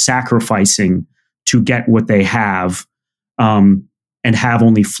end up sacrificing to get what they have, and have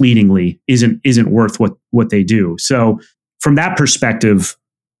only fleetingly isn't worth what they do. So from that perspective,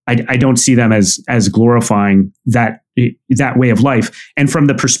 I don't see them as glorifying that way of life. And from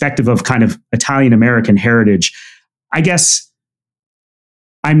the perspective of kind of Italian American heritage, I guess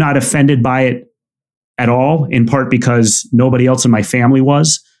I'm not offended by it at all, in part because nobody else in my family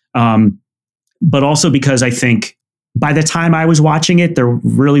was, but also because I think by the time I was watching it, there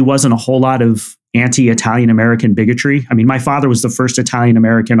really wasn't a whole lot of anti-Italian American bigotry. I mean, my father was the first Italian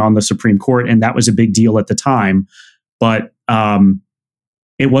American on the Supreme Court, and that was a big deal at the time, but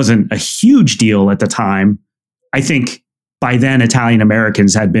it wasn't a huge deal at the time. I think by then Italian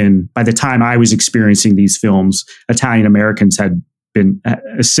Americans had been, by the time I was experiencing these films, Italian Americans had been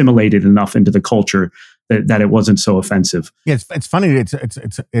assimilated enough into the culture that it wasn't so offensive. Yeah, it's funny.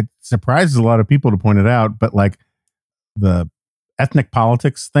 It surprises a lot of people to point it out, but like the ethnic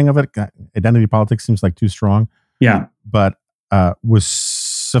politics thing of it, identity politics seems like too strong. Yeah, but was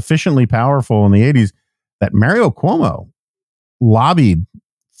sufficiently powerful in the 80s that Mario Cuomo lobbied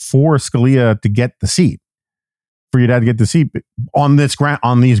for Scalia to get the seat, for your dad to get the seat on these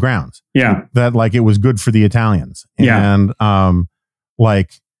grounds. Yeah, that like it was good for the Italians. Yeah, and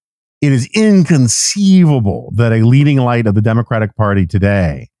like it is inconceivable that a leading light of the Democratic Party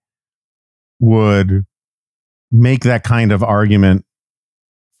today would make that kind of argument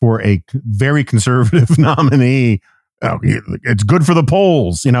for a very conservative nominee. Oh, it's good for the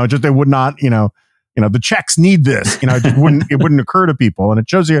polls, just, it would not, the Czechs need this, it wouldn't occur to people. And it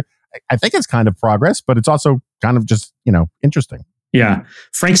shows you, I think it's kind of progress, but it's also kind of just, interesting. Yeah.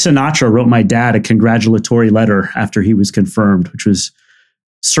 Frank Sinatra wrote my dad a congratulatory letter after he was confirmed, which was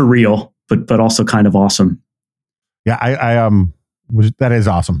surreal, but also kind of awesome. Yeah. That is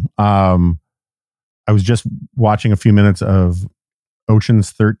awesome. I was just watching a few minutes of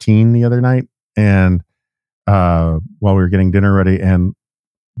Ocean's 13 the other night, and while we were getting dinner ready, and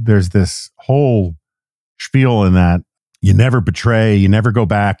there's this whole spiel in that you never betray, you never go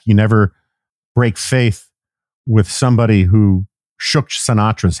back, you never break faith with somebody who shook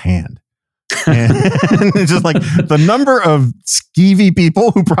Sinatra's hand. And it's just like the number of skeevy people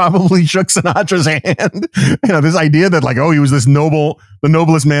who probably shook Sinatra's hand. This idea that like, oh, he was the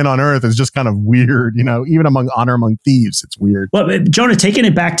noblest man on earth is just kind of weird. Even among thieves, it's weird. Well, Jonah, taking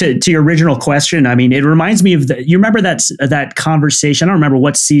it back to your original question, I mean, it reminds me of you remember that conversation. I don't remember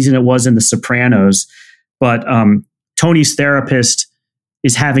what season it was in The Sopranos, but Tony's therapist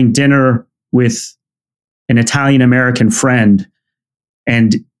is having dinner with an Italian American friend,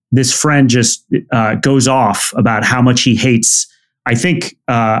 and this friend just goes off about how much he hates, I think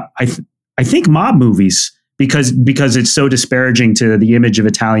mob movies because it's so disparaging to the image of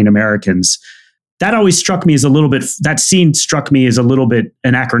Italian Americans. That always struck me as that scene struck me as a little bit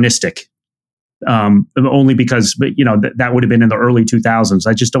anachronistic, only because, that would have been in the early 2000s.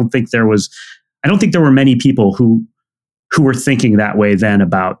 I just don't think there were many people who were thinking that way then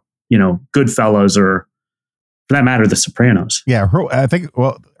about, Goodfellas or, for that matter, The Sopranos. Yeah,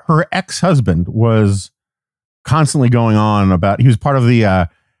 her ex-husband was constantly going on about, he was part of the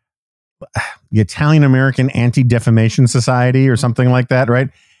Italian American Anti-Defamation Society or something like that, right?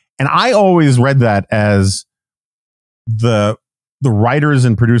 And I always read that as the writers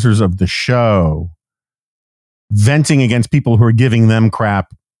and producers of the show venting against people who are giving them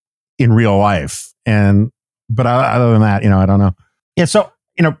crap in real life. But other than that, I don't know. Yeah, so,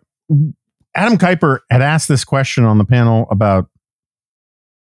 Adam Kuiper had asked this question on the panel about,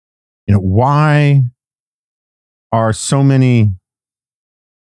 why are so many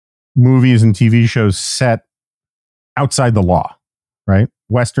movies and TV shows set outside the law, right?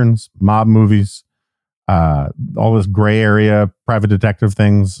 Westerns, mob movies, all this gray area, private detective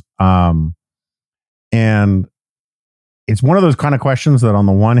things. And it's one of those kind of questions that on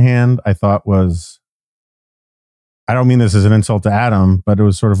the one hand, I thought was, I don't mean this as an insult to Adam, but it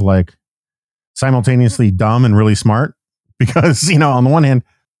was sort of like simultaneously dumb and really smart because, on the one hand,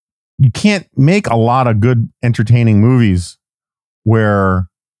 you can't make a lot of good, entertaining movies where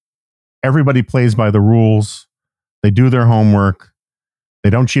everybody plays by the rules. They do their homework. They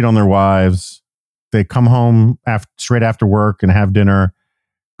don't cheat on their wives. They come home straight after work and have dinner,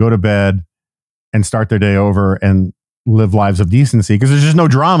 go to bed, and start their day over and live lives of decency because there's just no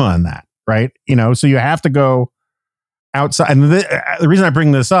drama in that, right? So you have to go outside. And the reason I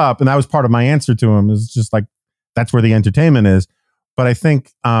bring this up, and that was part of my answer to him, is just like, that's where the entertainment is. But I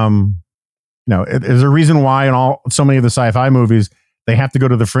think, there's a reason why in so many of the sci-fi movies, they have to go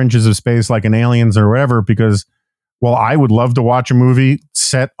to the fringes of space like in Aliens or whatever, because, well, I would love to watch a movie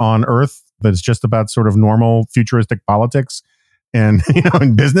set on Earth that's just about sort of normal futuristic politics and,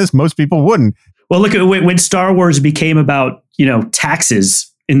 in business. Most people wouldn't. Well, look at when Star Wars became about,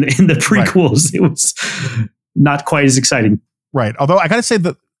 taxes in the prequels, It was not quite as exciting. Right. Although I got to say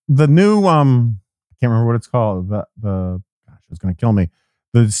that the new, I can't remember what it's called. Gosh, it's going to kill me.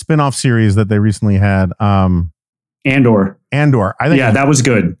 The spin-off series that they recently had. Andor. I think that was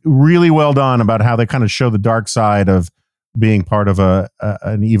good. Really well done about how they kind of show the dark side of being part of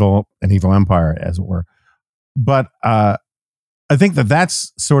an evil empire, as it were. But I think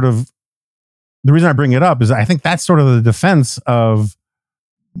that's sort of the reason I bring it up is I think that's sort of the defense of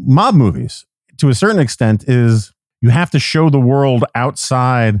mob movies to a certain extent is you have to show the world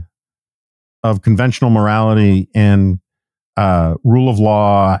outside of conventional morality and rule of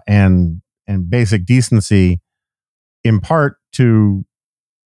law and basic decency, in part to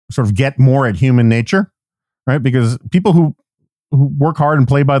sort of get more at human nature, right? Because people who work hard and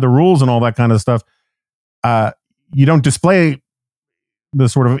play by the rules and all that kind of stuff, you don't display the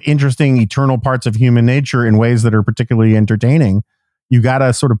sort of interesting eternal parts of human nature in ways that are particularly entertaining. You got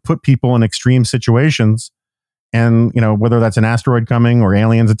to sort of put people in extreme situations, and whether that's an asteroid coming or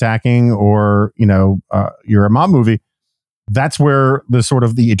aliens attacking or you're a mob movie, that's where the sort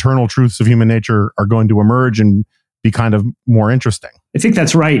of the eternal truths of human nature are going to emerge and be kind of more interesting. I think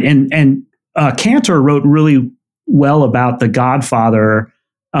that's right. And Cantor wrote really well about The Godfather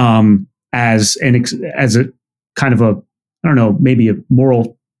as a kind of maybe a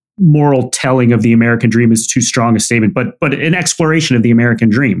moral telling of the American dream is too strong a statement, but an exploration of the American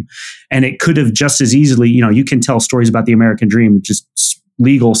dream. And it could have just as easily, you can tell stories about the American dream, just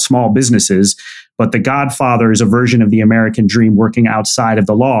legal small businesses, but The Godfather is a version of the American dream working outside of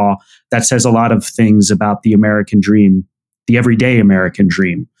the law that says a lot of things about the American dream, the everyday American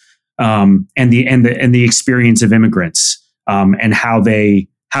dream, and the experience of immigrants, and how they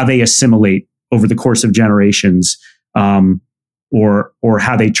assimilate over the course of generations, or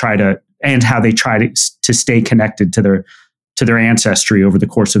how they try to stay connected to their ancestry over the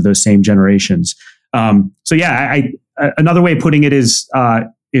course of those same generations. Another way of putting it is,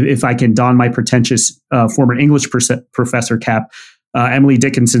 if I can don my pretentious former English professor cap, Emily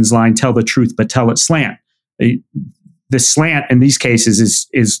Dickinson's line, "Tell the truth, but tell it slant." The slant in these cases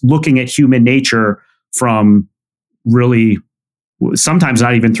is looking at human nature from really, sometimes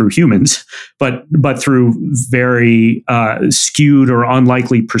not even through humans, but through very skewed or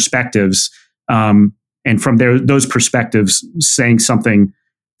unlikely perspectives, and from those perspectives, saying something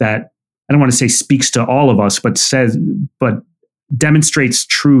that I don't want to say speaks to all of us, but demonstrates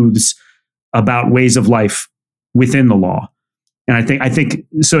truths about ways of life within the law. And I think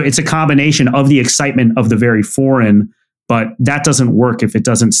so. It's a combination of the excitement of the very foreign, but that doesn't work if it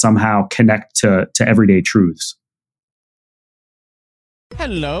doesn't somehow connect to everyday truths.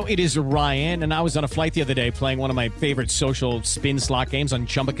 Hello, it is Ryan, and I was on a flight the other day playing one of my favorite social spin slot games on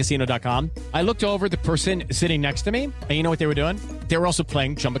ChumbaCasino.com. I looked over at the person sitting next to me, and you know what they were doing? They were also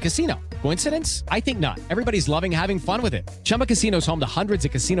playing Chumba Casino. Coincidence? I think not. Everybody's loving having fun with it. Chumba Casino is home to hundreds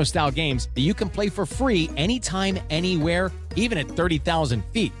of casino-style games that you can play for free anytime, anywhere, even at 30,000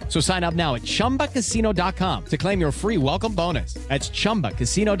 feet. So sign up now at ChumbaCasino.com to claim your free welcome bonus. That's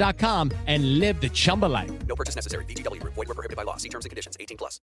ChumbaCasino.com and live the Chumba life. No purchase necessary. VGW. Void where prohibited by law. See terms and conditions.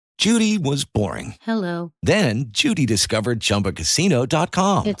 18+. Judy was boring. Hello. Then Judy discovered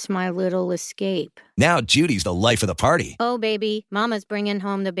ChumbaCasino.com. It's my little escape. Now Judy's the life of the party. Oh, baby, mama's bringing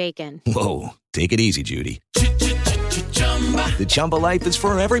home the bacon. Whoa, take it easy, Judy. The Chumba life is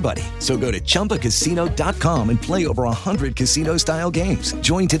for everybody. So go to ChumbaCasino.com and play over 100 casino-style games.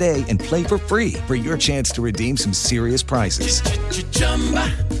 Join today and play for free for your chance to redeem some serious prizes.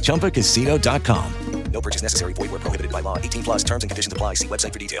 ChumbaCasino.com. No purchase necessary. Void where prohibited by law. 18+. Terms and conditions apply. See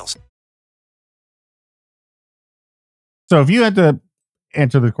website for details. So if you had to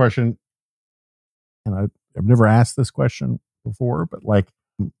answer the question, and I've never asked this question before, but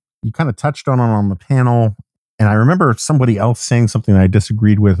you kind of touched on it on the panel, and I remember somebody else saying something that I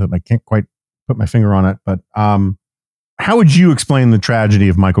disagreed with, and I can't quite put my finger on it, but how would you explain the tragedy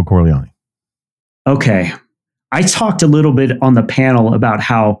of Michael Corleone? Okay. I talked a little bit on the panel about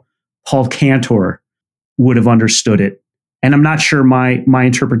how Paul Cantor would have understood it. And I'm not sure my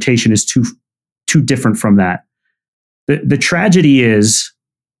interpretation is too different from that. The tragedy is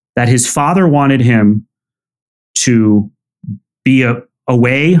that his father wanted him to be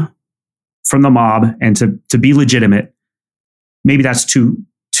away from the mob and to be legitimate. Maybe that's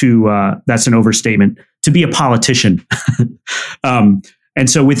that's an overstatement. To be a politician. And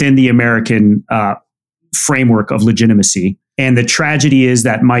so within the American framework of legitimacy. And the tragedy is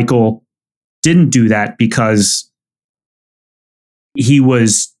that Michael didn't do that because he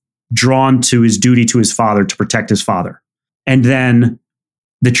was drawn to his duty to his father to protect his father. And then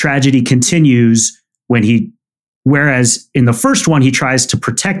the tragedy continues when whereas in the first one, he tries to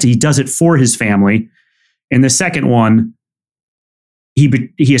protect, he does it for his family. In the second one,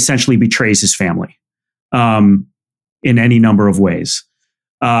 he essentially betrays his family in any number of ways.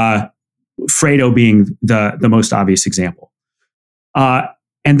 Fredo being the most obvious example.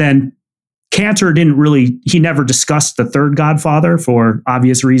 And then Cantor he never discussed the third Godfather for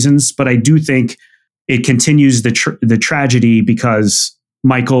obvious reasons, but I do think it continues the tragedy because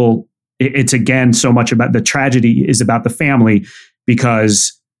Michael, it's again so much about the tragedy is about the family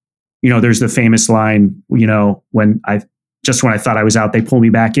because, there's the famous line, when I thought I was out, they pull me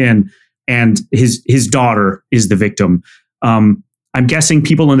back in, and his daughter is the victim. I'm guessing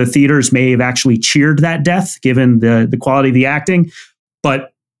people in the theaters may have actually cheered that death given the quality of the acting,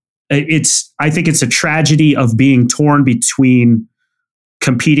 but I think it's a tragedy of being torn between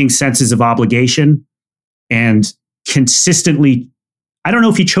competing senses of obligation and consistently, I don't know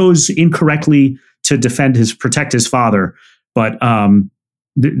if he chose incorrectly to protect his father, but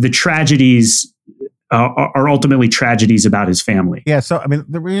the tragedies are ultimately tragedies about his family. Yeah. So, I mean,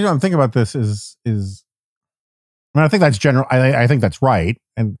 the reason I'm thinking about this is I think that's general. I think that's right.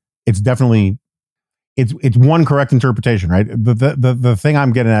 And it's definitely, it's one correct interpretation, right? The thing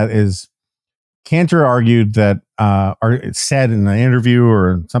I'm getting at is Cantor argued that, or it said in an interview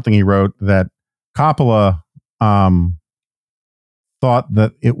or something he wrote that Coppola thought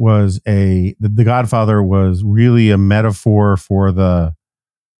that it was The Godfather was really a metaphor for the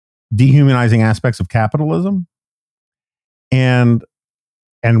dehumanizing aspects of capitalism. And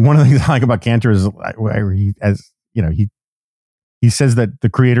one of the things I like about Cantor is he says that the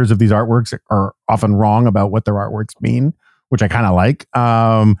creators of these artworks are often wrong about what their artworks mean, which I kind of like.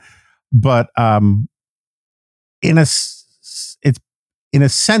 But in a sense,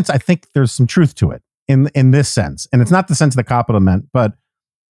 I think there's some truth to it in this sense. And it's not the sense that Coppola meant, but,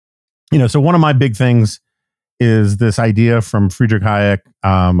 so one of my big things is this idea from Friedrich Hayek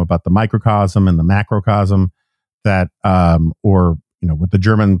about the microcosm and the macrocosm that, or, what the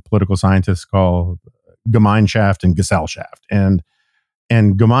German political scientists call Gemeinschaft and Gesellschaft. And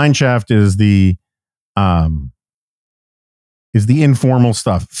Gemeinschaft is the informal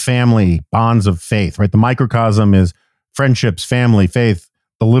stuff, family, bonds of faith, right? The microcosm is friendships, family, faith,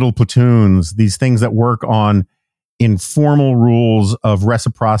 the little platoons, these things that work on informal rules of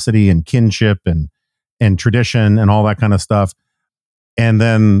reciprocity and kinship and tradition and all that kind of stuff. And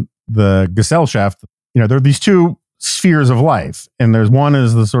then the Gesellschaft, there are these two spheres of life. And there's one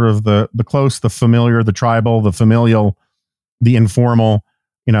is the sort of the close, the familiar, the tribal, the familial, the informal,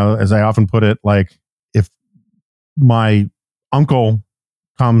 as I often put it, like if my uncle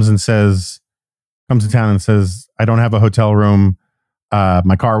comes to town and says, I don't have a hotel room,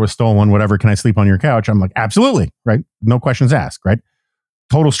 my car was stolen, whatever, can I sleep on your couch? I'm like, absolutely, right? No questions asked, right?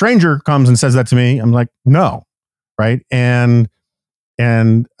 Total stranger comes and says that to me, I'm like, no, right? And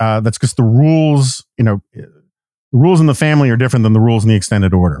that's because the rules, the rules in the family are different than the rules in the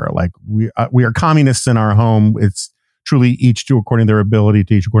extended order. Like we are communists in our home. It's truly each to according to their ability,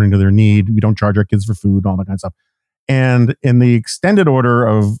 to each according to their need. We don't charge our kids for food, all that kind of stuff. And in the extended order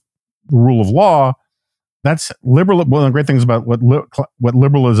of the rule of law, that's liberal. One of the great things about what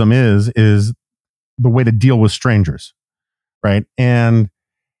liberalism is the way to deal with strangers, right? And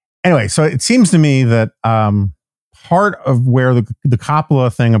anyway, so it seems to me that part of where the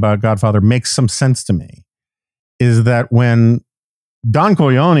Coppola thing about Godfather makes some sense to me is that when Don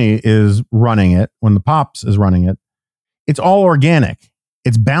Corleone is running it, when the Pops is running it, it's all organic.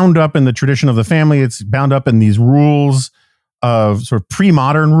 It's bound up in the tradition of the family. It's bound up in these rules of sort of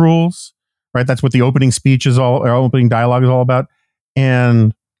pre-modern rules, right? That's what the opening speech is all, or opening dialogue is all about.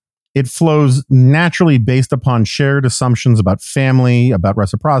 And it flows naturally based upon shared assumptions about family, about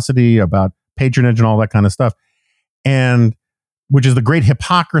reciprocity, about patronage and all that kind of stuff. And which is the great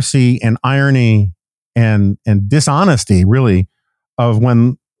hypocrisy and irony and dishonesty, really, of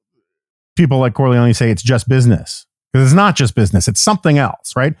when people like Corleone say it's just business. Because it's not just business, it's something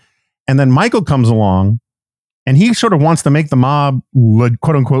else, right? And then Michael comes along and he sort of wants to make the mob,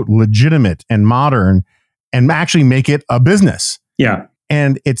 quote unquote, legitimate and modern and actually make it a business. Yeah.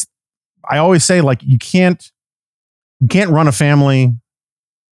 And I always say, like, you can't run a family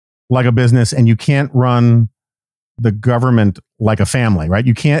like a business, and you can't run the government like a family, right?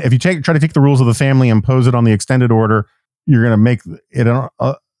 You can't, if you try to take the rules of the family and impose it on the extended order, you're going to make it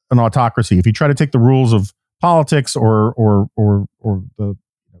an autocracy. If you try to take the rules of politics or the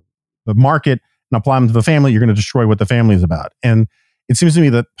market and apply them to the family, you're going to destroy what the family is about. And it seems to me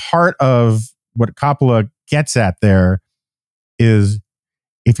that part of what Coppola gets at there is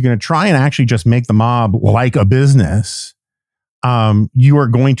if you're going to try and actually just make the mob like a business, you are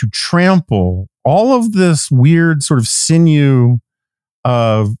going to trample all of this weird sort of sinew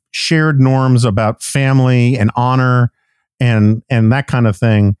of shared norms about family and honor and that kind of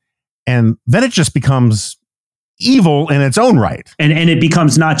thing. And then it just becomes evil in its own right. And it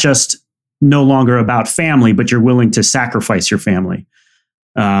becomes not just no longer about family, but you're willing to sacrifice your family,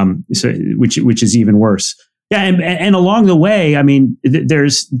 which is even worse. Yeah, and along the way, I mean,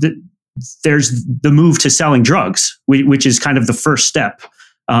 there's the move to selling drugs, which is kind of the first step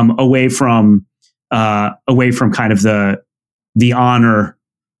away from kind of the honor,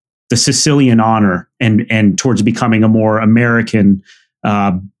 the Sicilian honor, and towards becoming a more American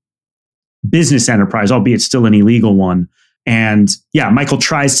business enterprise, albeit still an illegal one. And yeah, Michael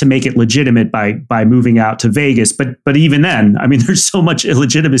tries to make it legitimate by moving out to Vegas, but even then, I mean, there's so much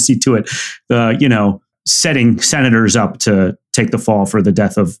illegitimacy to it. Setting senators up to take the fall for the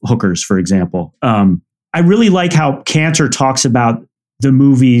death of hookers, for example. I really like how Cantor talks about the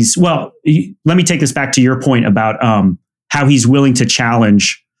movies. Well, let me take this back to your point about how he's willing to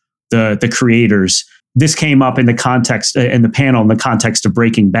challenge the creators. This came up in the context in the panel in the context of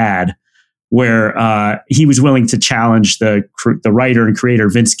Breaking Bad, where he was willing to challenge the writer and creator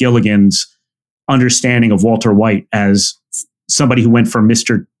Vince Gilligan's understanding of Walter White as somebody who went from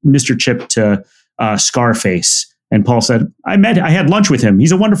Mr. Chip to Scarface. And Paul said, I had lunch with him.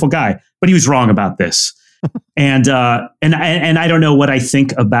 He's a wonderful guy, but he was wrong about this. and I don't know what I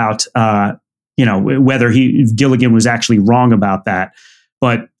think about, whether Gilligan was actually wrong about that,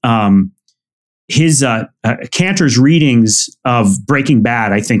 but his Cantor's readings of Breaking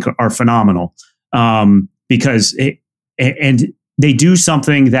Bad, I think, are phenomenal because and they do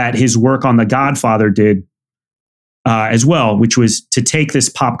something that his work on The Godfather did as well, which was to take this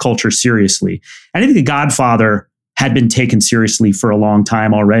pop culture seriously. I think The Godfather had been taken seriously for a long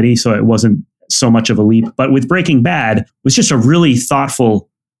time already, so it wasn't so much of a leap. But with Breaking Bad, it was just a really thoughtful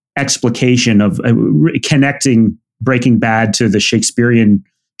explication of connecting Breaking Bad to the Shakespearean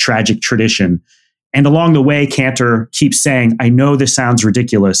tragic tradition. And along the way, Cantor keeps saying, I know this sounds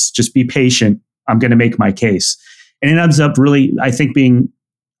ridiculous. Just be patient. I'm going to make my case. And it ends up really, I think, being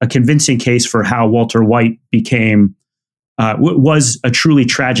a convincing case for how Walter White was a truly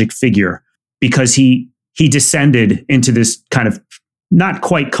tragic figure, because he descended into this kind of not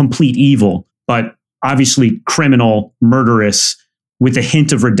quite complete evil, but obviously criminal, murderous, with a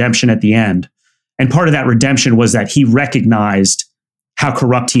hint of redemption at the end. And part of that redemption was that he recognized how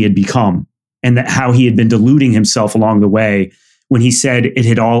corrupt he had become and that how he had been deluding himself along the way when he said it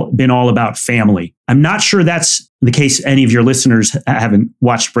had all been all about family. I'm not sure that's the case. Any of your listeners haven't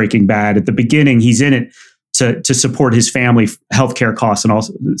watched Breaking Bad. At the beginning, he's in it to support his family healthcare costs and all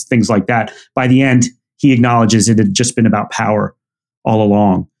things like that. By the end, he acknowledges it had just been about power all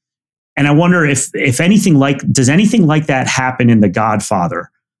along. And I wonder if does anything like that happen in The Godfather,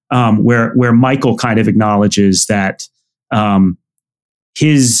 where Michael kind of acknowledges that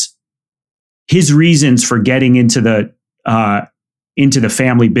his reasons for getting into the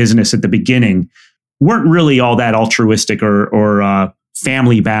family business at the beginning weren't really all that altruistic or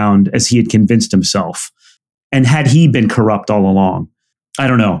family bound as he had convinced himself. And had he been corrupt all along? I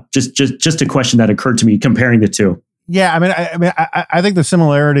don't know. Just a question that occurred to me comparing the two. Yeah, I think the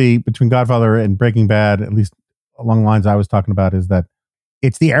similarity between Godfather and Breaking Bad, at least along the lines I was talking about, is that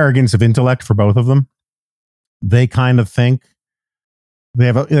it's the arrogance of intellect for both of them. They kind of think they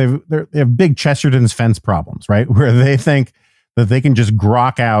have big Chesterton's fence problems, right? Where they think that they can just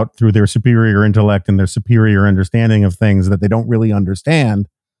grok out through their superior intellect and their superior understanding of things that they don't really understand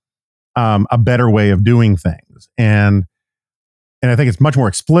a better way of doing things. And I think it's much more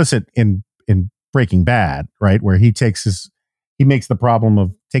explicit in Breaking Bad, right? Where he makes the problem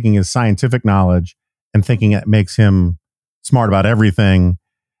of taking his scientific knowledge and thinking it makes him smart about everything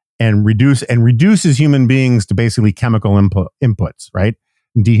and reduces human beings to basically chemical inputs, right?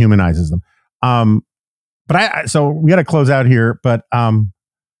 And dehumanizes them. So we got to close out here, but so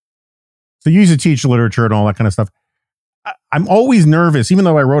you used to teach literature and all that kind of stuff. I'm always nervous, even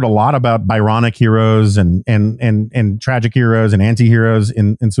though I wrote a lot about Byronic heroes and tragic heroes and anti-heroes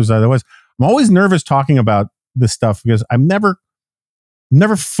in Suicide of the West. I'm always nervous talking about this stuff because I'm never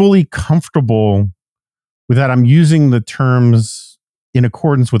fully comfortable with that. I'm using the terms in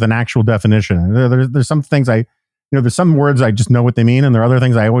accordance with an actual definition. There's some things there's some words I just know what they mean, and there are other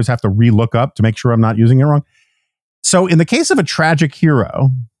things I always have to re-look up to make sure I'm not using it wrong. So in the case of a tragic hero,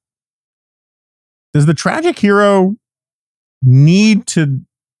 does the tragic hero need to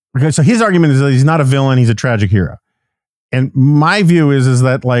Okay, so his argument is that he's not a villain, he's a tragic hero. And my view is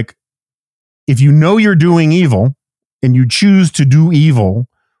that, like, if you know you're doing evil and you choose to do evil,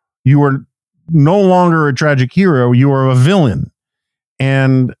 you are no longer a tragic hero, you are a villain.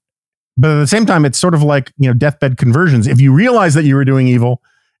 But at the same time, it's sort of like, deathbed conversions. If you realize that you were doing evil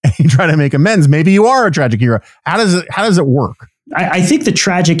and you try to make amends, maybe you are a tragic hero. How does it work? I think the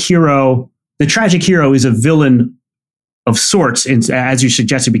tragic hero is a villain of sorts, as you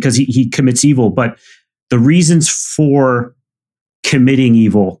suggested, because he commits evil. But the reasons for committing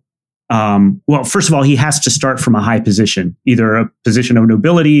evil, well, first of all, he has to start from a high position, either a position of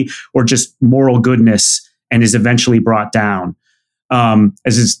nobility or just moral goodness, and is eventually brought down,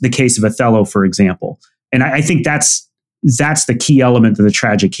 as is the case of Othello, for example. And I think that's the key element of the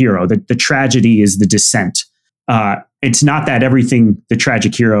tragic hero. The tragedy is the descent. It's not that everything the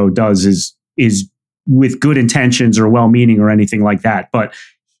tragic hero does is with good intentions or well-meaning or anything like that, but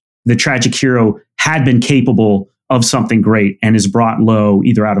the tragic hero had been capable of something great and is brought low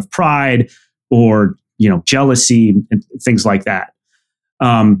either out of pride or jealousy and things like that.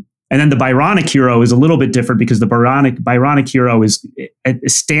 And then the Byronic hero is a little bit different because the Byronic hero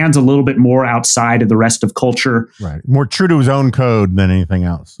stands a little bit more outside of the rest of culture, right? More true to his own code than anything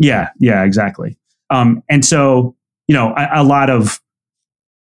else. Yeah, exactly. And so a lot of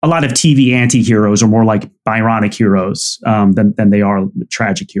TV anti-heroes are more like Byronic heroes than they are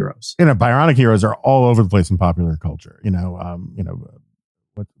tragic heroes. Byronic heroes are all over the place in popular culture.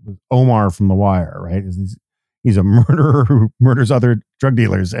 What Omar from The Wire, right? He's a murderer who murders other drug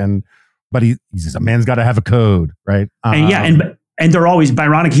dealers, but he says a man's got to have a code, right? And they're always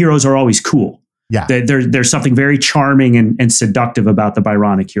Byronic heroes are always cool. Yeah, there's something very charming and seductive about the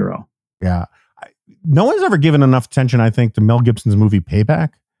Byronic hero. Yeah, no one's ever given enough attention, I think, to Mel Gibson's movie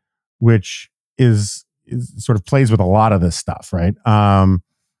Payback, which is sort of plays with a lot of this stuff, right?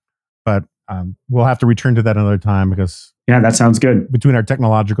 But we'll have to return to that another time because that sounds good. Between our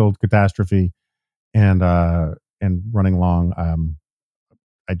technological catastrophe and running long,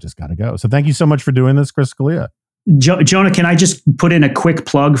 I just got to go. So thank you so much for doing this, Chris Scalia. Jonah, can I just put in a quick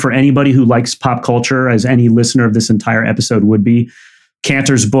plug for anybody who likes pop culture, as any listener of this entire episode would be?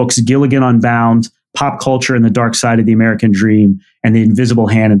 Cantor's books, Gilligan Unbound, Pop Culture and the Dark Side of the American Dream, and The Invisible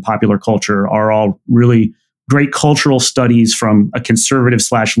Hand in Popular Culture are all really great cultural studies from a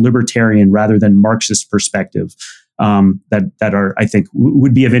conservative/libertarian rather than Marxist perspective that are, I think,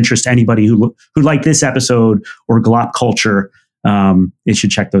 would be of interest to anybody who like this episode or glop culture. They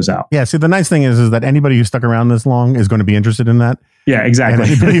should check those out. Yeah. See, the nice thing is that anybody who stuck around this long is going to be interested in that. Yeah, exactly.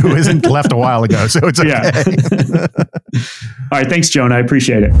 And anybody who isn't left a while ago. So it's okay. Yeah. All right. Thanks, Jonah. I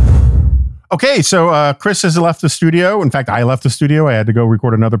appreciate it. Okay. So Chris has left the studio. In fact, I left the studio. I had to go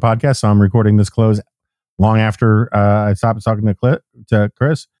record another podcast. So I'm recording this close long after I stopped talking to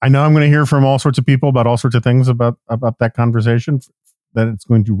Chris. I know I'm going to hear from all sorts of people about all sorts of things about that conversation, that it's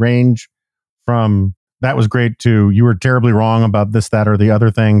going to range from that was great to you were terribly wrong about this, that, or the other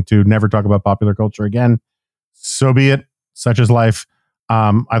thing, to never talk about popular culture again. So be it. Such is life.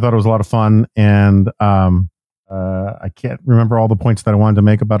 I thought it was a lot of fun, and I can't remember all the points that I wanted to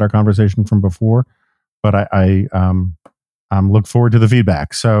make about our conversation from before, but I look forward to the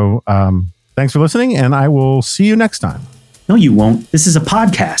feedback. So thanks for listening, and I will see you next time. No, you won't. This is a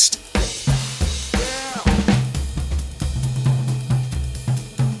podcast.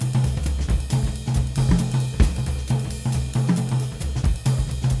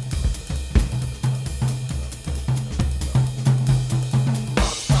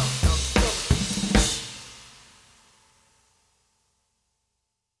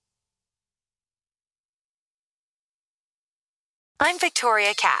 I'm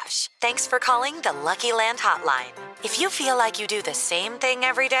Victoria Cash. Thanks for calling the Lucky Land Hotline. If you feel like you do the same thing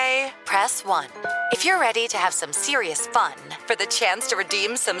every day, press 1. If you're ready to have some serious fun for the chance to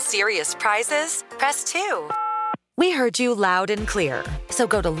redeem some serious prizes, press 2. We heard you loud and clear. So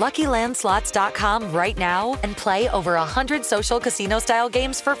go to LuckyLandSlots.com right now and play over 100 social casino-style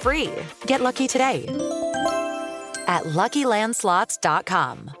games for free. Get lucky today at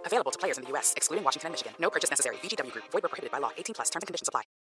LuckyLandSlots.com. Available to players in the U.S., excluding Washington and Michigan. No purchase necessary. VGW Group. Void where prohibited by law. 18+. Terms and conditions apply.